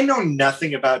 I know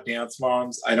nothing about Dance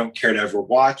Moms. I don't care to ever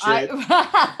watch it.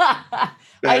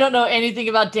 I don't know anything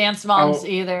about Dance Moms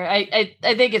either. I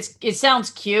think it sounds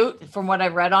cute from what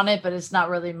I've read on it, but it's not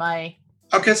really my.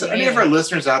 Okay, so any of our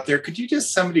listeners out there, could you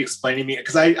just somebody explain to me?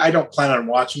 Because I don't plan on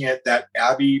watching it. That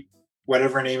Abby,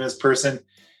 whatever her name is, person,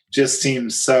 just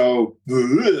seems so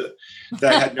that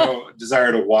I had no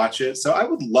desire to watch it. So I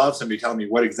would love somebody telling me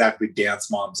what exactly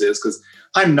Dance Moms is, because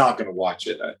I'm not going to watch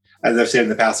it. As I've said in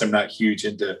the past, I'm not huge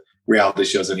into reality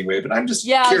shows anyway, but I'm just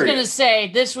curious. I was going to say,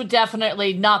 this would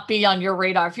definitely not be on your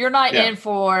radar. If you're not in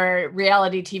for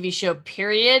reality TV show,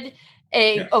 period,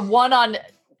 a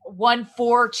one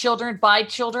for children by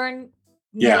children,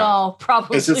 no,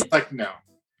 probably. It's just like, no.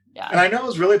 Yeah. And I know it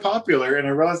was really popular, and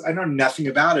I realized I know nothing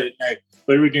about it. And I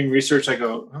literally doing research, I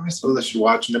go, I suppose I should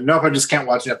watch it. Nope, I just can't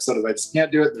watch an episode of it. I just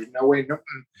can't do it. There's no way. Nope.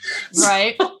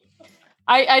 Right.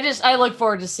 I look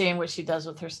forward to seeing what she does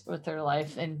with her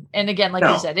life. And again, like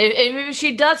you said, if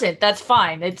she doesn't, that's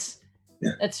fine. It's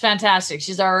fantastic.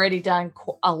 She's already done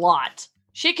a lot.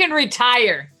 She can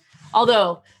retire.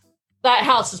 Although that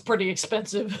house is pretty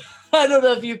expensive. I don't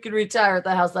know if you can retire at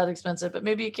the house that expensive, but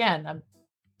maybe you can. I'm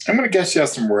going to guess she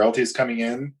has some royalties coming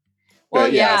in.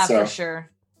 Well, for sure.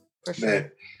 For sure.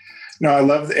 But, no, I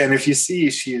love, and if you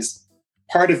see, she's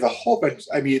part of a whole bunch.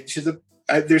 I mean,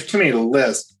 there's too many to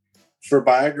list for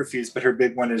biographies, but her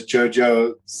big one is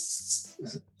Jojo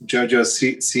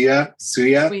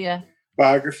Suya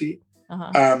biography.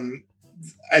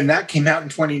 And that came out in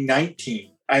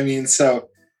 2019. I mean, so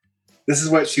this is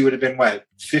what she would have been,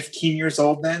 15 years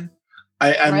old then?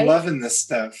 I'm loving this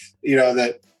stuff,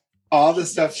 that all the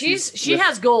stuff. She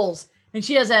has goals and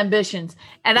she has ambitions.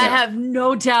 And I have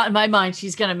no doubt in my mind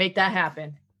she's going to make that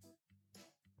happen.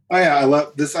 Oh, yeah. I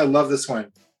love this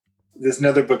one. There's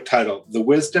another book title, The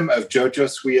Wisdom of Jojo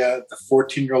Suya, the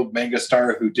 14-year-old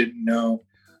megastar who didn't know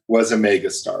was a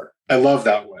megastar. I love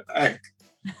that one.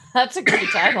 That's a great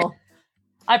title.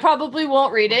 I probably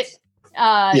won't read it.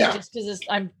 Just because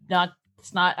I'm not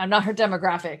her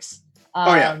demographics.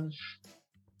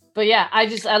 But yeah,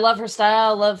 I love her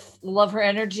style. Love her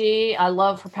energy. I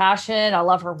love her passion. I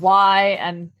love her why.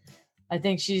 And I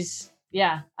think she's,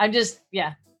 I'm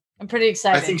pretty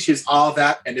excited. I think she's all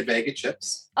that and a bag of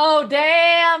chips. Oh,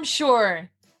 damn sure.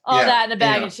 All that and a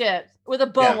bag of chips with a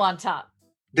bow on top.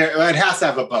 It has to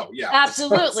have a bow. Yeah,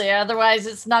 absolutely. Otherwise,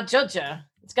 it's not JoJo.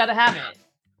 It's got to have it.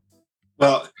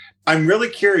 Well, I'm really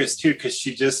curious too,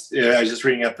 because I was just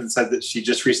reading up and said that she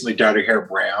just recently dyed her hair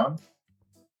brown.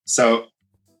 So,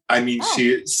 I mean,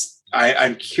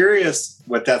 I'm curious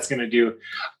what that's going to do.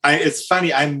 It's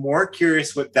funny. I'm more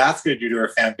curious what that's going to do to her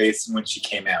fan base than when she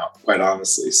came out, quite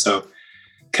honestly. So,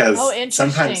 because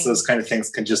sometimes those kind of things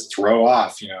can just throw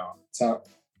off, So,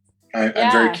 I'm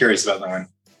very curious about that one.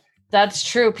 That's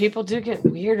true. People just get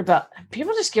weird about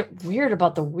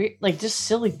the weird, like just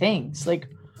silly things. Like,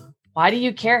 why do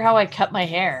you care how I cut my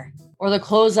hair or the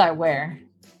clothes I wear?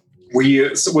 You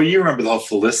remember the whole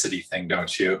Felicity thing,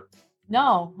 don't you?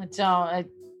 No, I don't.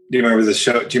 Do you remember the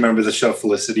show? Do you remember the show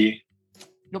Felicity?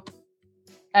 Nope.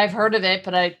 I've heard of it,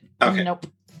 but nope.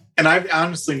 And I've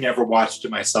honestly never watched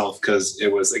it myself because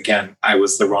it was, again, I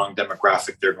was the wrong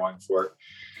demographic they're going for.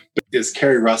 But it's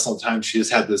Carrie Russell at the time. She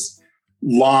just had this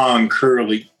long,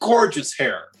 curly, gorgeous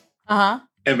hair. Uh-huh.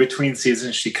 And between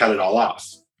seasons, she cut it all off.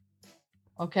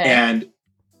 Okay. And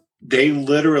they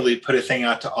literally put a thing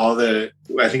out to all the,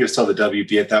 I think it was still the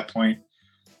WB at that point.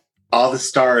 All the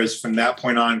stars from that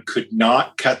point on could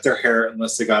not cut their hair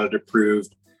unless they got it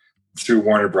approved through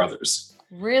Warner Brothers.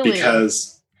 Really?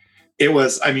 Because it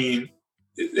was, I mean,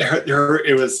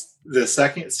 it was the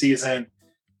second season,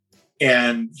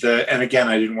 and again,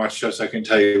 I didn't watch the show, so I can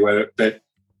tell you what, but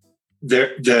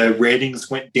the ratings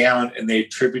went down, and they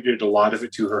attributed a lot of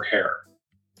it to her hair.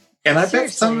 And I bet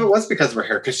some of it was because of her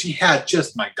hair, because she had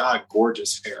just, my God,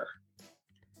 gorgeous hair.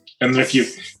 And then do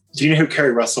you know who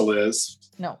Carrie Russell is?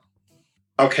 No.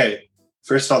 Okay.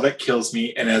 First of all, that kills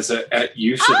me. And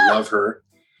you should love her.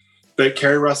 But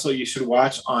Carrie Russell, you should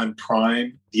watch on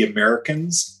Prime, The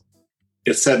Americans.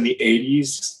 It's set in the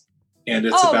 80s. And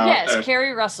it's about... yes,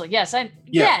 Carrie Russell. Yes.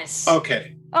 Yes.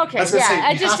 Okay. Okay. Yeah.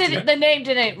 I just didn't, the name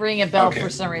didn't ring a bell for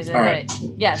some reason. All right.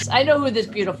 Yes. I know who this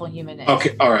beautiful human is.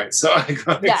 Okay. All right. So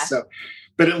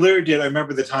but it literally did. I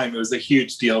remember the time it was a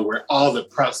huge deal where all the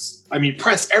press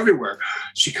everywhere.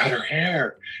 She cut her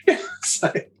hair. It's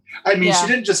like, she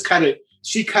didn't just cut it.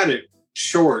 She cut it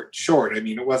short. I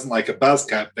mean, it wasn't like a buzz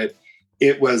cut, but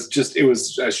it was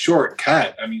a short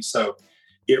cut. I mean, so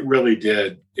it really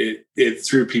did. It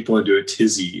threw people into a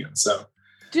tizzy. And so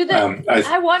do they,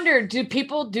 I wonder, do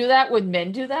people do that when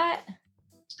men do that?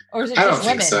 Or is it just women? I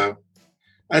don't think so.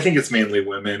 I think it's mainly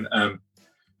women.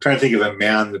 Trying to think of a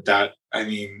man that I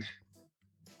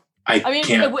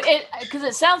can't, because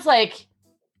it sounds like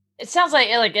if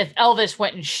Elvis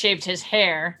went and shaved his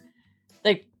hair,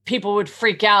 like people would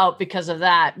freak out because of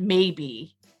that,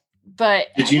 maybe. But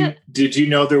did you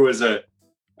know there was I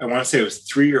want to say it was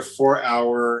 3 or 4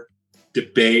 hour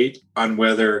debate on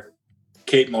whether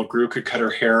Kate Mulgrew could cut her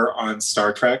hair on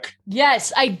Star Trek?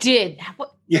 Yes, I did.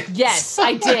 Yes,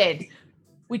 I did.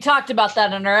 We talked about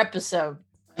that in our episode.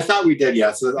 I thought we did,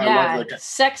 yeah. So I love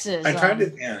sexism. I'm trying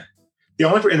to, The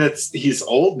only, and he's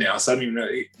old now, so I don't even know.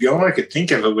 The only one I could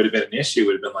think of it would have been an issue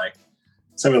would have been like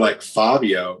somebody like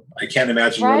Fabio. I can't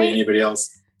imagine really anybody else.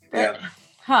 Yeah.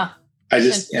 Huh.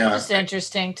 Just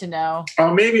interesting to know.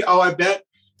 I bet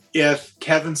if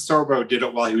Kevin Sorbo did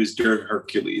it while he was doing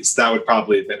Hercules, that would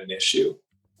probably have been an issue.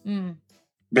 Mm.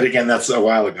 But again, that's a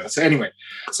while ago. So anyway,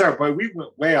 sorry, boy, we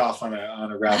went way off on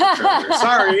a rabbit trail there.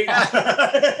 Sorry.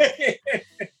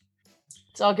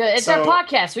 It's all good. It's our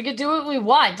podcast. We can do what we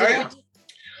want.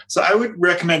 So I would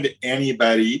recommend to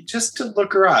anybody just to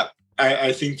look her up.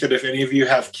 I think that if any of you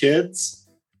have kids,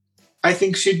 I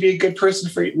think she'd be a good person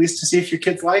for at least to see if your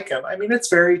kids like them. I mean, it's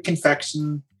very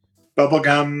confection,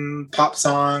 bubblegum, pop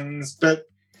songs, but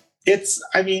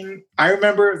I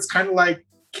remember it's kind of like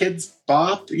Kids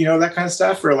Bop, that kind of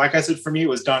stuff. Or like I said, for me, it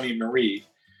was Donnie and Marie.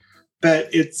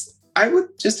 But I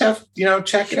would just have,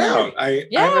 check it out.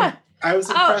 I was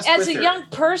impressed as a young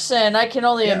person, I can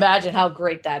only imagine how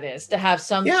great that is to have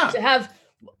to have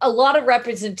a lot of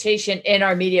representation in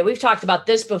our media. We've talked about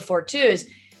this before too, is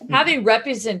having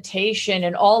representation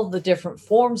and all the different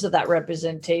forms of that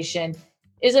representation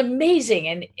is amazing.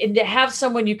 And to have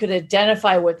someone you could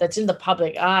identify with that's in the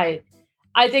public eye,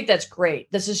 I think that's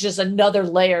great. This is just another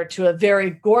layer to a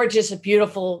very gorgeous,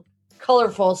 beautiful,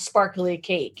 colorful, sparkly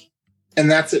cake. And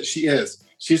that's it. She is.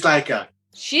 She's like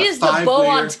she is the bow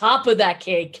on top of that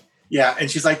cake. Yeah. And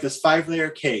she's like this 5-layer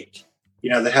cake,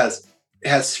 that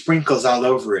has sprinkles all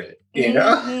over it, Mm-hmm.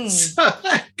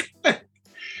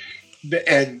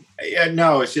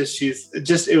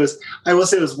 I will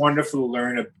say it was wonderful to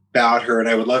learn about her. And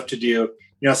I would love to do,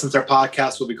 since our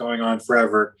podcast will be going on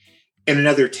forever, in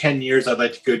another 10 years, I'd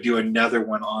like to go do another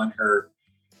one on her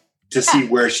to see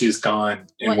where she's gone.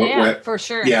 And what, for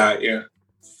sure. Yeah.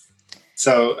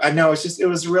 So I know it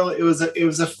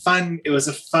was a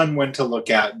fun one to look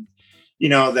at.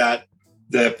 That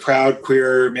the proud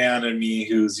queer man in me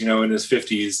who's, in his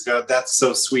 50s, that's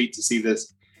so sweet to see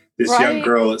this young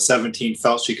girl at 17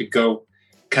 felt she could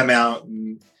come out.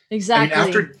 And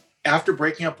exactly. After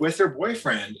breaking up with her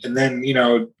boyfriend and then,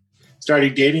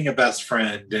 starting dating a best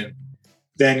friend and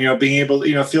then, being able,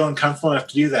 feeling comfortable enough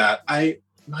to do that.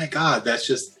 My God, that's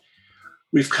just,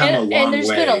 we've come a long way. And there's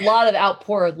been a lot of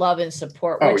outpour of love and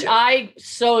support, which I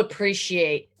so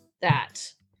appreciate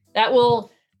that. That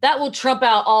will trump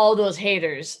out all those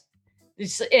haters.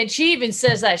 And she even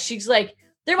says that she's like,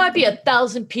 there might be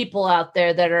 1,000 people out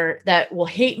there that will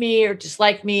hate me or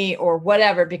dislike me or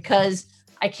whatever because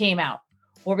I came out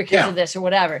or because of this or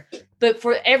whatever. But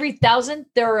for every 1,000,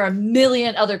 there are 1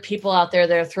 million other people out there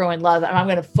that are throwing love. And I'm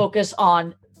going to focus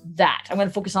on that. I'm going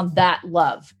to focus on that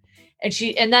love.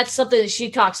 And that's something that she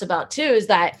talks about too, is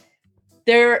that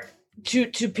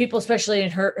to people, especially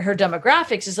in her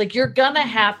demographics, is like, you're going to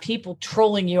have people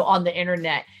trolling you on the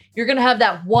internet. You're going to have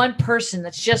that one person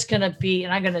that's just going to be,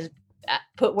 and I'm going to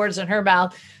put words in her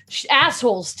mouth,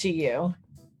 assholes to you.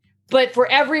 But for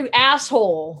every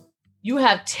asshole, you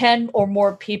have 10 or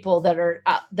more people that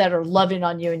are loving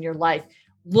on you in your life.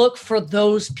 Look for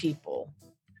those people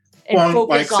and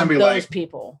focus on those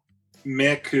people.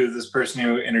 Mick, who this person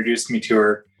who introduced me to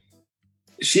her,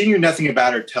 she knew nothing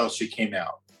about her till she came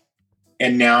out.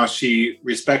 And now she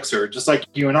respects her, just like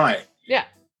you and I. Yeah.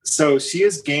 So she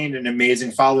has gained an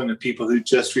amazing following of people who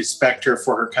just respect her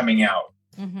for her coming out.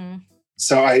 Mm-hmm.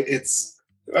 So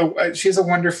she's a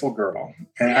wonderful girl.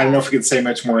 And I don't know if we could say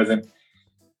much more than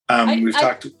we've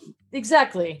talked.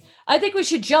 Exactly. I think we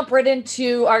should jump right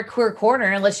into our queer corner,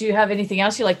 unless you have anything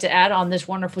else you'd like to add on this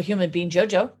wonderful human being,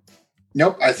 JoJo.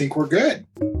 Nope, I think we're good.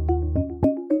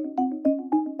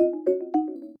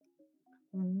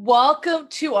 Welcome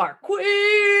to our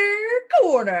queer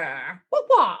corner.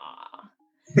 Wah-wah.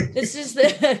 This is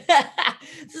the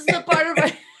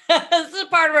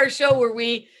part of our show where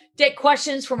we take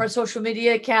questions from our social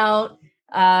media account,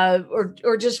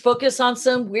 or just focus on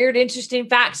some weird, interesting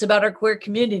facts about our queer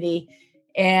community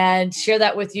and share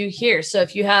that with you here. So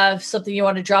if you have something you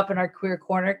want to drop in our queer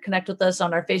corner, connect with us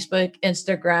on our Facebook,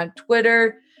 Instagram,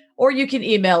 Twitter, or you can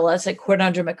email us at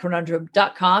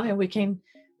queerconundrum@queerconundrum.com, and we can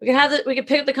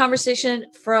pick up the conversation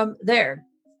from there.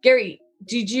 Gary,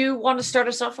 did you want to start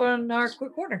us off on our queer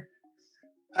corner?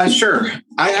 Sure.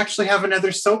 I actually have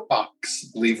another soapbox,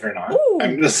 believe it or not. Ooh,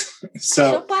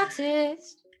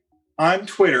 soapboxes. On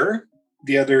Twitter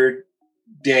the other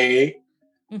day,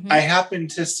 I happened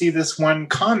to see this one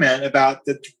comment about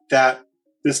that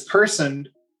this person,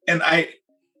 and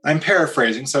I'm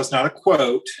paraphrasing, so it's not a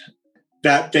quote,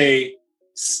 that they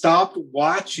stopped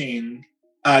watching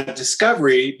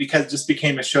Discovery because it just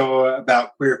became a show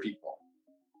about queer people.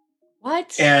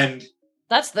 What? And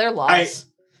that's their loss.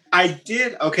 I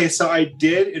did. Okay. So I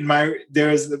did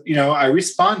I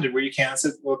responded where you can. I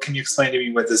said, well, can you explain to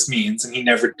me what this means? And he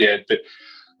never did, but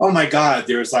oh my God,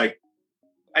 there's like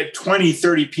 20,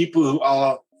 30 people who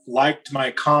all liked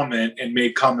my comment and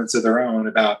made comments of their own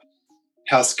about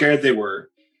how scared they were.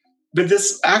 But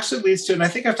this actually leads to, and I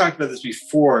think I've talked about this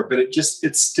before, but it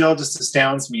still just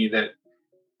astounds me that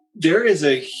there is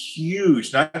a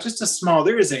huge, not just a small,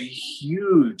 there is a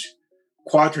huge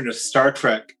quadrant of Star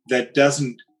Trek that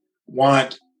doesn't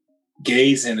want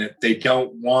gays in it. They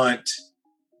don't want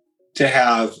to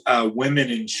have women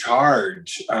in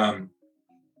charge. They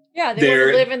want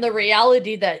to live in the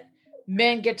reality that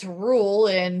men get to rule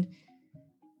and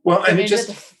it just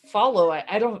get to follow.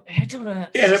 I don't know.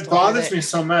 And it bothers me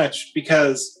so much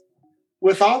because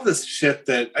with all this shit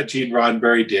that Gene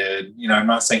Roddenberry did, I'm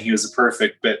not saying he was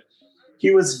perfect, but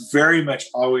he was very much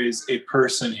always a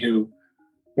person who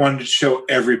wanted to show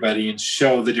everybody and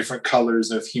show the different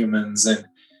colors of humans and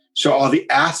show all the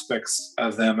aspects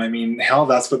of them. I mean, hell,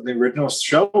 that's what the original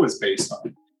show was based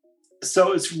on.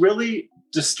 So it's really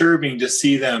disturbing to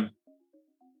see them,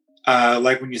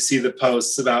 like when you see the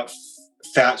posts about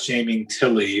fat shaming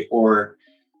Tilly or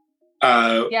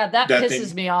that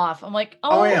pisses me off. I'm like,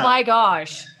 my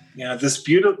gosh. Yeah, this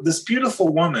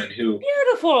beautiful woman who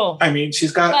I mean,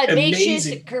 she's got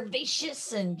amazing,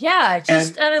 curvaceous, and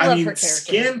I love her character.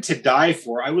 Skin to die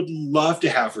for. I would love to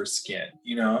have her skin.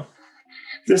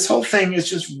 This whole thing is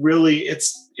just really,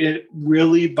 it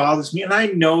really bothers me. And I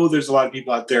know there's a lot of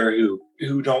people out there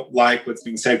who don't like what's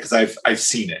being said because I've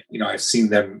seen it. I've seen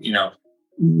them,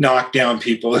 knock down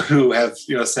people who have,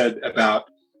 said about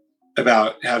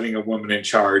having a woman in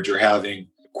charge or having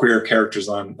queer characters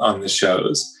on the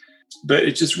shows. But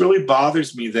it just really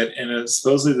bothers me that in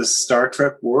supposedly the Star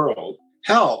Trek world,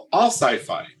 hell, all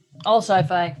sci-fi,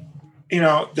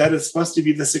 that is supposed to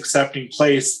be this accepting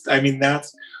place. I mean,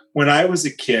 that's when I was a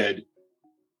kid,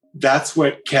 that's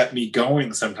what kept me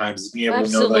going sometimes, being able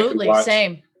to know that I could watch.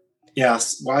 Same.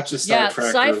 Yes, watch a Star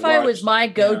Trek. Sci-fi was my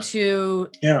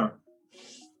go-to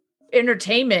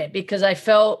entertainment because I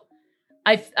felt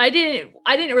I didn't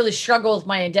really struggle with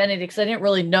my identity because I didn't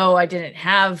really know I didn't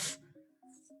have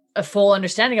a full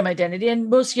understanding of my identity, and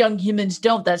most young humans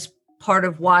don't. That's part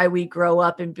of why we grow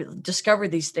up and discover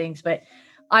these things. But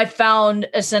I found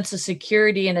a sense of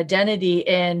security and identity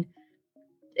in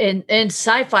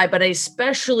sci-fi, but I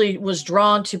especially was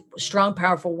drawn to strong,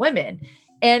 powerful women.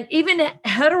 And even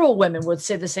hetero women would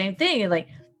say the same thing. Like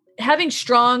having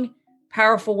strong,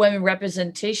 powerful women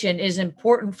representation is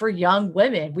important for young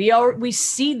women. We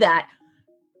see that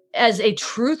as a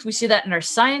truth. We see that in our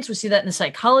science. We see that in the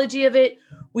psychology of it.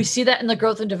 We see that in the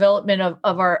growth and development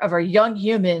of our young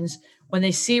humans when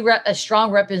they see a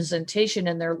strong representation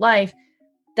in their life.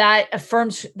 that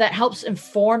helps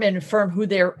inform and affirm who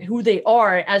they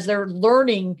are as they're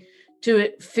learning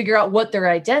to figure out what their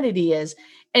identity is.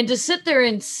 And to sit there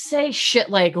and say shit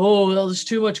like, oh, there's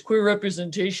too much queer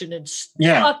representation in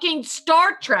fucking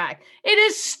Star Trek. It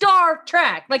is Star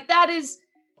Trek. Like, that is,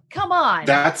 come on.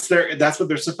 That's what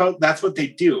they're supposed, that's what they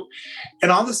do.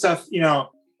 And all the stuff, I'm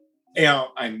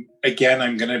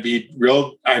going to be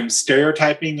real, I'm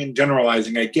stereotyping and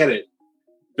generalizing. I get it.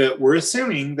 But we're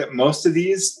assuming that most of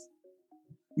these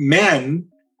men,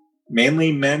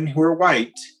 mainly men who are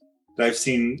white, that I've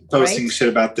seen posting shit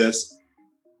about this,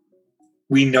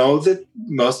 we know that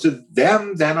most of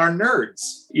them then are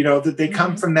nerds, that they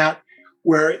come from that,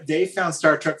 where they found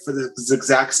Star Trek for the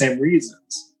exact same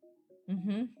reasons.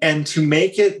 Mm-hmm. And to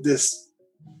make it this,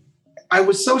 I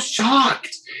was so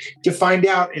shocked to find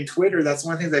out in Twitter, that's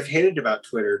one of the things I've hated about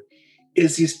Twitter,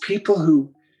 is these people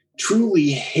who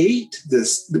truly hate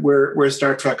this, where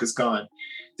Star Trek has gone.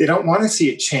 They don't want to see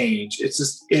it change. It's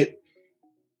just, it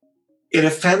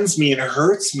offends me and it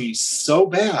hurts me so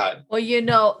bad.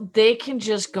 Well, they can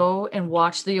just go and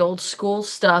watch the old school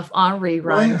stuff on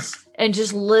reruns and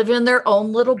just live in their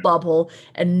own little bubble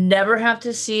and never have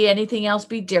to see anything else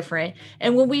be different.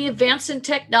 And when we advance in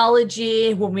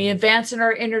technology, when we advance in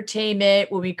our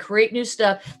entertainment, when we create new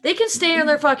stuff, they can stay in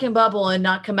their fucking bubble and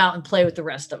not come out and play with the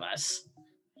rest of us.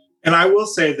 And I will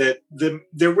say that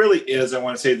there really is, I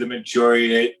want to say, the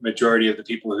majority of the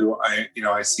people who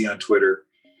I see on Twitter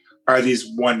are these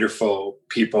wonderful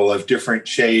people of different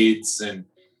shades and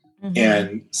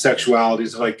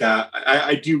sexualities like that.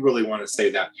 I do really want to say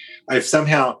that. I've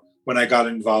somehow, when I got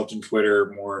involved in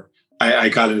Twitter more, I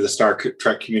got into the Star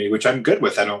Trek community, which I'm good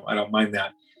with. I don't mind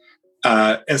that.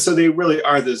 And so they really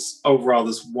are this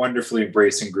wonderfully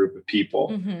embracing group of people.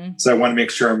 Mm-hmm. So I want to make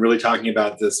sure I'm really talking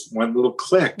about this one little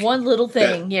clique. One little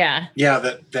thing.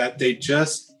 That they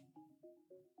just,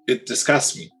 it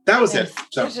disgusts me. That was it.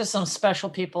 So, there's just some special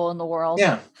people in the world.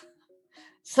 Yeah.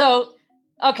 So,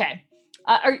 okay.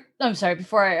 I'm sorry.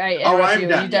 Before I I'm done. Are you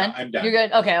done? Yeah, I'm done. You're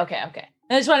good. Okay.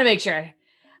 I just want to make sure.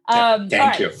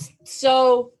 Thank you.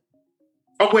 So.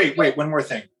 Oh, wait. One more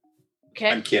thing. Okay.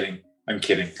 I'm kidding.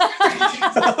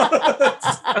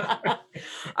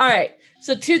 All right.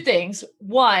 So 2 things.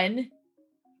 One,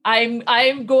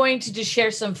 I'm going to just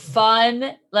share some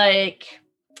fun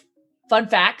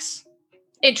facts.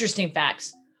 Interesting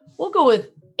facts. We'll go with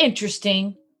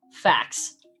interesting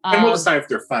facts. And we'll decide if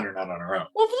they're fun or not on our own.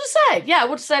 We'll decide. Yeah,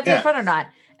 we'll decide if they're fun or not.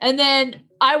 And then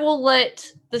I will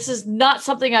this is not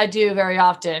something I do very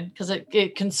often because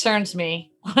it concerns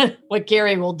me what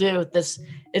Gary will do with this.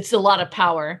 It's a lot of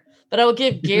power. But I will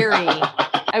give Gary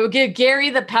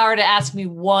the power to ask me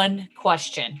one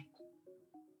question.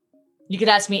 You could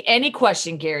ask me any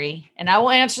question, Gary, and I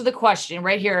will answer the question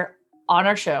right here on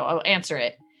our show. I will answer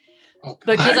it.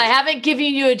 Because I haven't given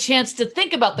you a chance to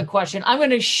think about the question, I'm going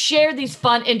to share these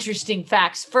fun, interesting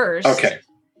facts first. Okay.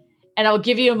 And I'll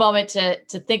give you a moment to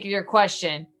think of your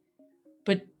question.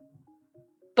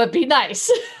 But be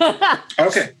nice.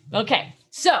 Okay. Okay.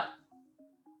 So,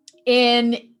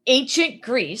 in ancient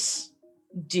Greece,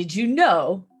 did you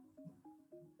know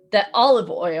that olive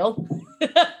oil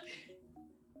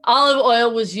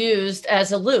was used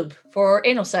as a lube for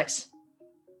anal sex?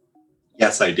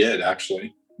 Yes, I did,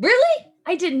 actually. Really?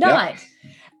 I did not. Yeah.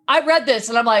 I read this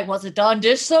and I'm like, was it Dawn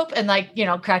dish soap? And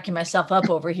cracking myself up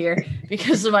over here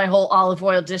because of my whole olive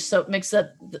oil dish soap mix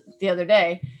up the other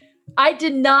day. I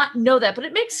did not know that, but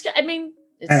it's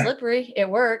slippery. It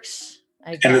works.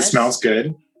 I guess. And it smells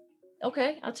good.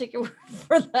 Okay, I'll take your word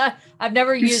for that. I've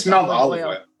never used smelled olive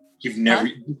oil. You've never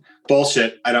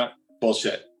bullshit.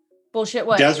 Bullshit. Bullshit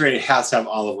what? Desiree has to have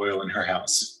olive oil in her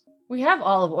house. We have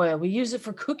olive oil. We use it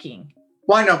for cooking.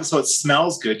 Well, I know, so it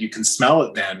smells good. You can smell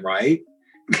it then, right?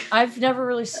 I've never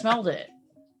really smelled it.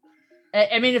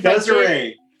 I mean, if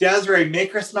Desiree,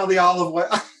 make her smell the olive oil.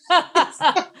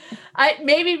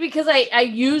 Maybe because I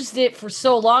used it for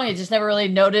so long, I just never really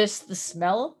noticed the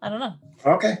smell. I don't know.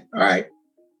 Okay, all right.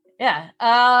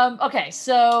 Yeah. Okay.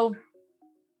 So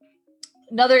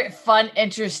another fun,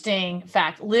 interesting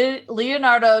fact: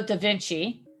 Leonardo da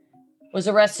Vinci was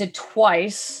arrested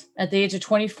twice at the age of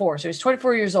 24. So he was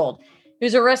 24 years old. He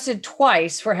was arrested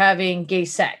twice for having gay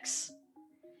sex.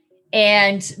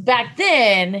 And back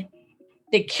then,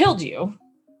 they killed you,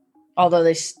 although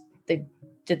they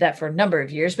did that for a number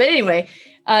of years. But anyway,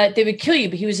 they would kill you,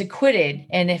 but he was acquitted.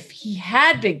 And if he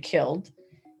had been killed,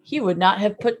 he would not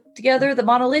have put together the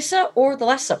Mona Lisa or the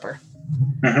Last Supper.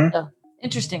 Mm-hmm. So,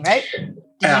 interesting, right?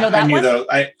 Did you know that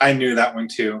I knew that one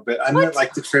too, but I'm not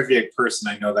like the trivia person.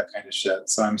 I know that kind of shit,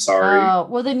 so I'm sorry. Oh,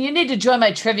 well then you need to join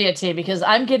my trivia team because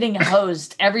I'm getting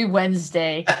hosed every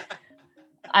Wednesday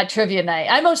at trivia night.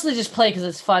 I mostly just play because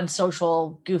it's fun,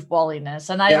 social goofballiness,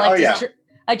 and I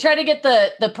I try to get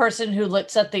the person who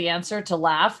looks at the answer to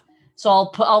laugh.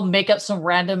 So I'll make up some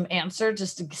random answer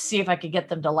just to see if I could get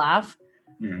them to laugh.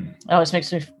 It always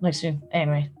makes me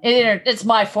anyway. It's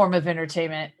my form of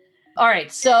entertainment. All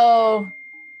right, so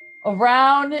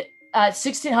around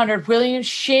 1600, William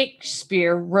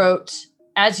Shakespeare wrote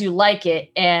As You Like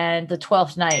It and The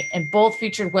Twelfth Night, and both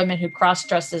featured women who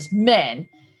cross-dressed as men.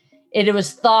 It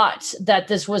was thought that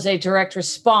this was a direct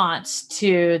response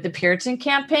to the Puritan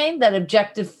campaign that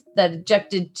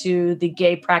objected to the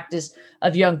gay practice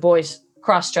of young boys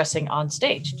cross-dressing on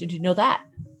stage. Did you know that?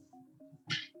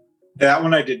 That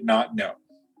one I did not know.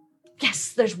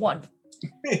 Yes, there's one.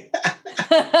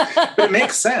 But it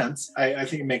makes sense. I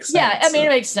think it makes sense. Yeah, I mean, it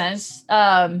makes sense.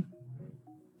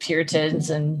 Puritans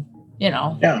and,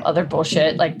 other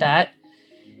bullshit like that.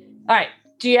 All right.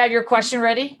 Do you have your question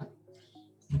ready?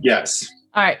 Yes.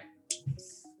 All right.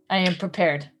 I am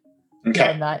prepared.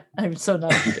 Okay. No, I'm so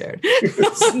not prepared.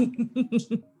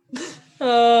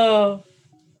 Oh.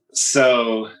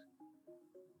 So,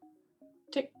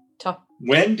 TikTok.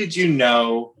 When did you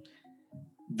know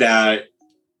that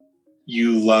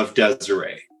you love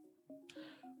Desiree?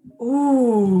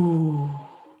 Ooh.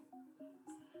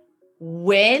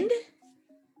 When?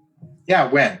 Yeah,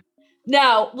 when?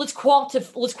 Now, let's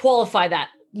qualify that.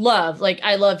 Love, like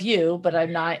I love you, but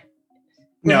I'm not.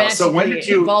 No, so when did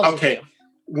you? Okay, you.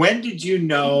 When did you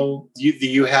know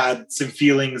you had some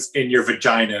feelings in your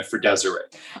vagina for Desiree?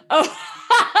 Oh.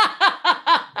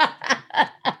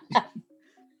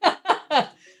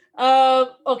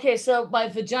 Okay, so my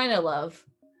vagina love.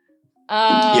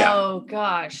 Oh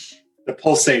gosh. The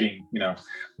pulsating,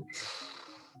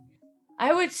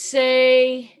 I would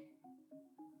say.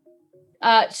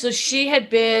 So she had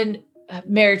been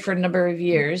married for a number of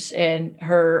years, and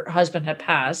her husband had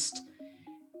passed.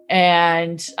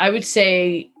 And I would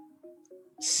say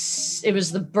it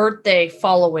was the birthday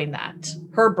following that,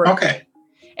 her birthday. Okay.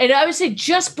 And I would say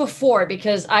just before,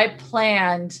 because I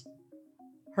planned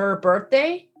her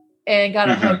birthday and got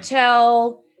a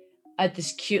hotel at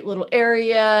this cute little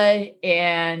area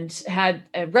and had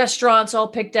restaurants all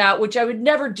picked out, which I would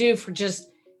never do for just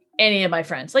any of my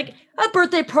friends. Like a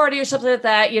birthday party or something like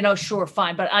that, sure,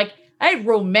 fine. But I had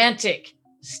romantic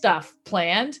stuff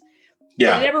planned.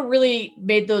 Yeah. I never really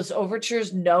made those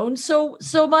overtures known so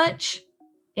much.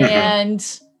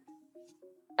 And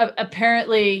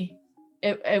apparently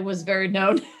it was very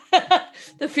known.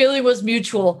 The feeling was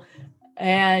mutual.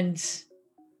 And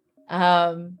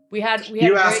we had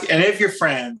you asked any of your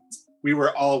friends, we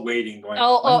were all waiting going,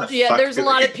 yeah, there's a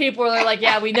lot of people that are like,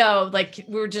 yeah, we know, like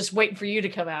we were just waiting for you to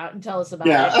come out and tell us about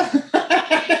it.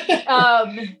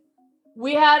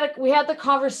 We had the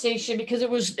conversation because it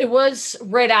was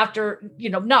right after,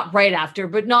 not right after,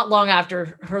 but not long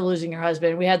after her losing her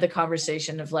husband. We had the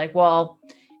conversation of like, well,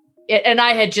 and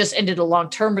I had just ended a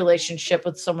long-term relationship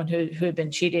with someone who had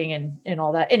been cheating and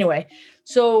all that. Anyway,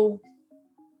 so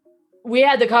we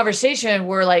had the conversation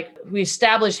where like we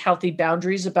established healthy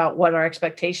boundaries about what our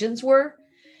expectations were.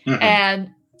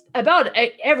 And about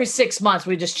every 6 months,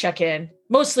 we just check in.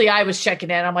 Mostly I was checking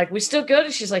in. I'm like, we still good?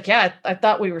 And she's like, yeah, I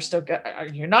thought we were still good.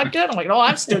 You're not good? I'm like, no,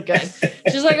 I'm still good.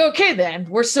 She's like, okay, then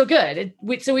we're still good.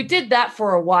 So we did that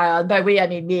for a while. And by we, I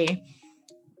mean me,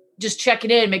 just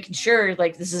checking in, making sure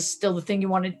like, this is still the thing you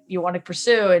want to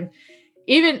pursue. And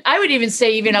I would even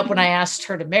say even up when I asked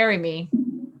her to marry me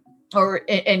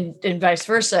and vice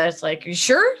versa, it's like, are you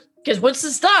sure? Because once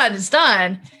it's done, it's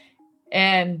done.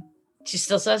 And she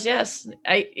still says yes.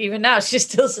 Even now, she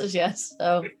still says yes.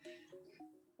 So,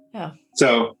 yeah.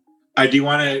 So I do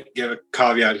want to give a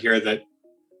caveat here that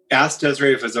ask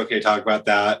Desiree if it's okay to talk about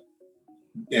that.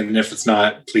 And if it's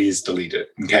not, please delete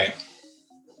it. Okay.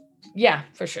 Yeah,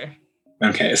 for sure.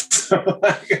 Okay. So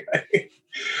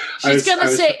she's going to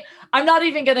say, I'm not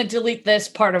even going to delete this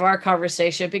part of our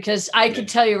conversation because I can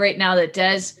tell you right now that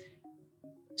Des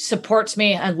supports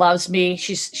me and loves me.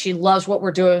 She loves what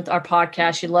we're doing with our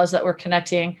podcast. She loves that we're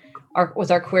connecting with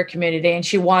our queer community, and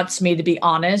she wants me to be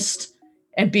honest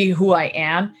and be who I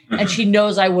am. And she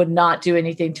knows I would not do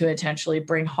anything to intentionally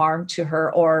bring harm to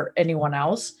her or anyone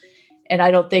else. And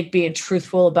I don't think being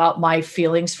truthful about my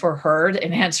feelings for her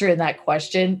and answering that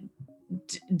question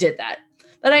did that.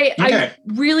 But I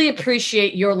really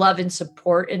appreciate your love and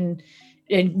support and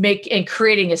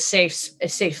creating a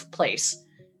safe place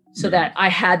so that I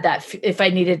had that if I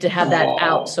needed to have that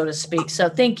out, so to speak. So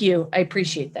thank you. I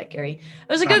appreciate that, Gary.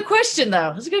 It was a good question,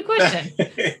 though. It was a good question.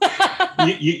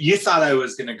 you thought I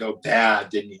was going to go bad,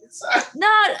 didn't you?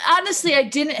 No, honestly, I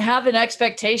didn't have an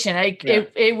expectation.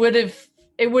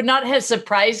 It would not have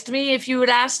surprised me if you had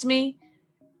asked me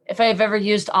if I've ever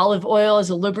used olive oil as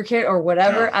a lubricant or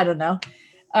whatever. Yeah. I don't know.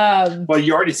 Well,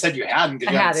 you already said you hadn't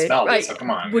because you I hadn't had it, smelled right. it. So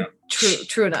come on.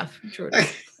 True enough.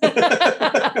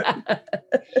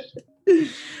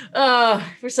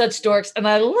 We're such dorks, and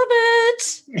I love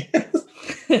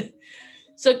it.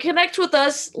 So connect with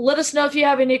us. Let us know if you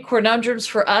have any conundrums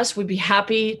for us. We'd be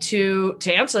happy to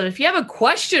answer it. If you have a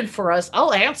question for us,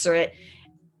 I'll answer it.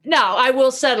 Now, I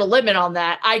will set a limit on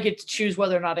that. I get to choose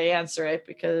whether or not I answer it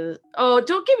because,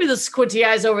 don't give me the squinty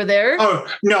eyes over there. Oh,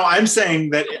 no, I'm saying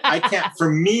that I can't,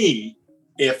 for me,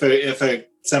 if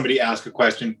somebody asks a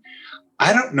question,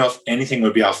 I don't know if anything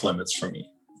would be off limits for me.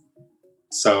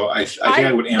 So I think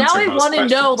I would answer most questions. Now I want to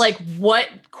know, like, what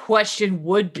question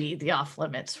would be the off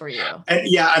limits for you? And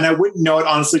and I wouldn't know it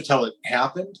honestly till it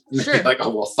happened. Sure. Like, oh,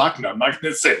 well, fuck no, I'm not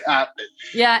going to say that.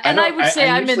 Yeah, and I would say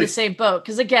I'm in the usually, same boat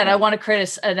because, again, I want to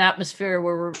create an atmosphere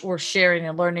where we're sharing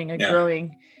and learning and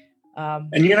growing.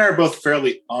 And you and I are both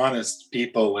fairly honest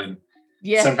people, and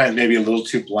sometimes maybe a little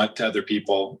too blunt to other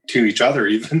people, to each other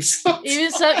even.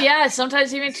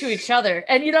 Sometimes even to each other.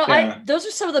 And, those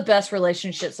are some of the best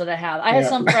relationships that I have. I have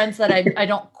some friends that I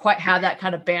don't quite have that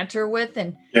kind of banter with.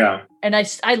 And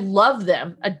I love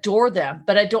them, adore them,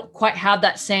 but I don't quite have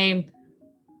that same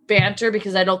banter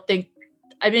because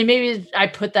maybe I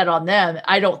put that on them.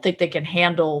 I don't think they can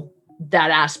handle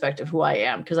that aspect of who I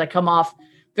am because I come off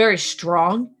very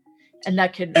strong and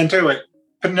that could. And tell you what,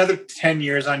 put another 10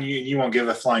 years on you and you won't give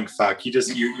a flying fuck.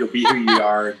 You'll be who you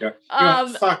are.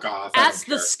 And fuck off. Ask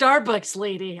the Starbucks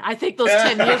lady. I think those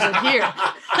 10 years are here.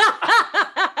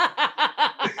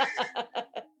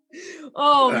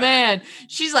 Oh man.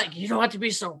 She's like, you don't have to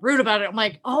be so rude about it. I'm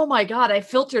like, oh my God, I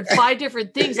filtered 5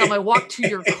 different things on my walk to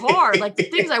your car. Like the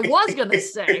things I was going to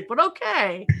say, but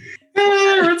okay.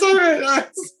 It's all right.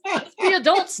 Let's be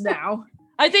adults now.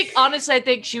 I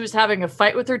think she was having a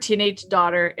fight with her teenage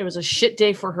daughter. It was a shit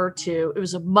day for her too. It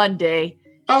was a Monday.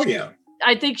 Oh yeah.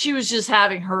 I think she was just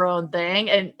having her own thing.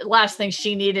 And the last thing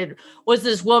she needed was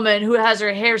this woman who has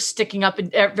her hair sticking up in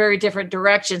very different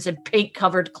directions and paint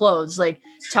covered clothes, like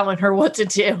telling her what to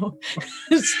do.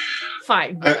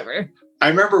 Fine, whatever. I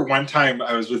remember one time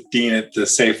I was with Dean at the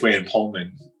Safeway in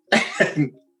Pullman.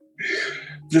 And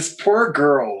this poor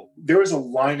girl, there was a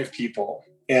line of people.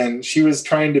 And she was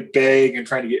trying to beg and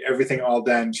trying to get everything all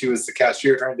done. She was the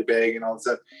cashier trying to beg and all that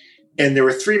stuff. And there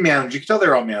were 3 managers. You could tell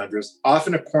they're all managers off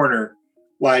in a corner,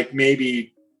 like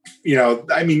maybe,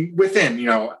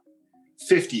 within,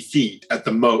 50 feet at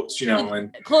the most,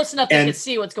 and close enough they could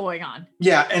see what's going on.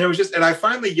 Yeah. And it was and I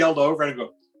finally yelled over and I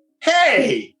go,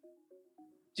 hey,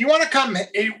 do you want to come?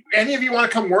 Any of you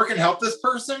want to come work and help this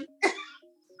person?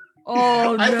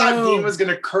 Oh, I thought Dean was going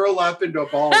to curl up into a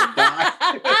ball and die.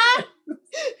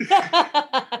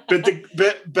 but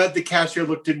the cashier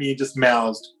looked at me and just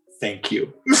mouthed, "Thank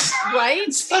you." Right?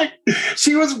 It's like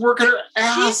she was working her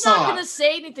ass off. She's not going to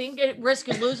say anything at risk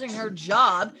of losing her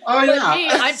job. Oh yeah, me,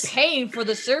 I'm paying for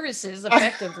the services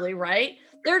effectively, right?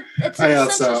 It's an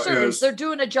essential service. They're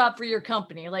doing a job for your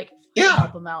company. Like,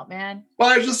 help them out, man. Well,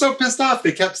 I was just so pissed off.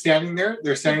 They kept standing there.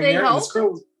 They're standing there, and this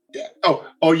girl.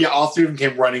 Oh yeah! All 3 of them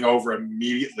came running over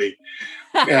immediately,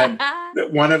 and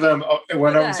one of them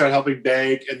started helping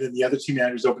beg, and then the other 2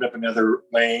 managers opened up another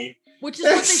lane, which is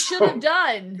what they should have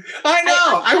done. I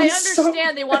know. I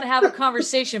understand they want to have a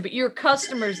conversation, but your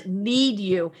customers need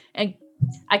you. And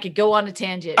I could go on a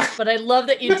tangent, but I love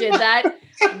that you did that.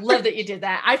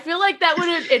 I feel like that would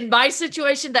have, in my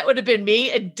situation, that would have been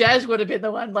me, and Des would have been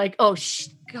the one like, God.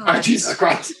 Oh, Jesus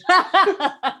Christ.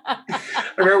 I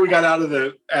remember we got out of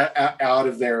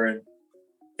there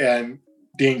and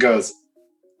Dean goes,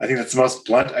 I think that's the most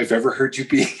blunt I've ever heard you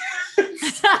be.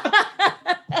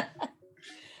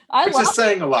 Which is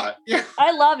saying a lot. Yeah.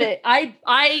 I love it. I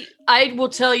will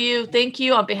tell you, thank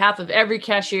you on behalf of every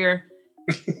cashier.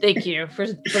 Thank you for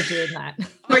doing that.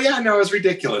 Oh yeah, no, it was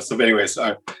ridiculous. So anyway, this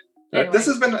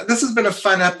has been a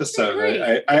fun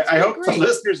episode. I hope the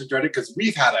listeners enjoyed it because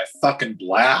we've had a fucking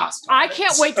blast. I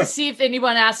can't wait to see if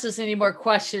anyone asks us any more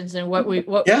questions and what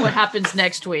happens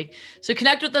next week. So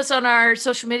connect with us on our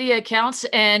social media accounts,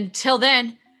 and till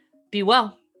then, be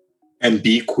well and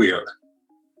be queer.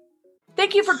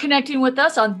 Thank you for connecting with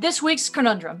us on this week's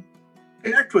Conundrum.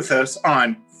 Connect with us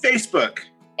on Facebook,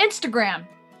 Instagram,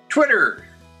 Twitter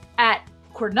at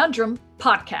Conundrum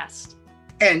Podcast.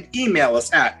 And email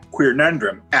us at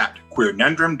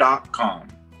queernundrum@queernundrum.com.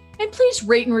 And please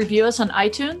rate and review us on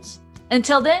iTunes.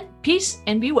 Until then, peace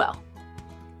and be well.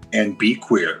 And be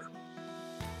queer.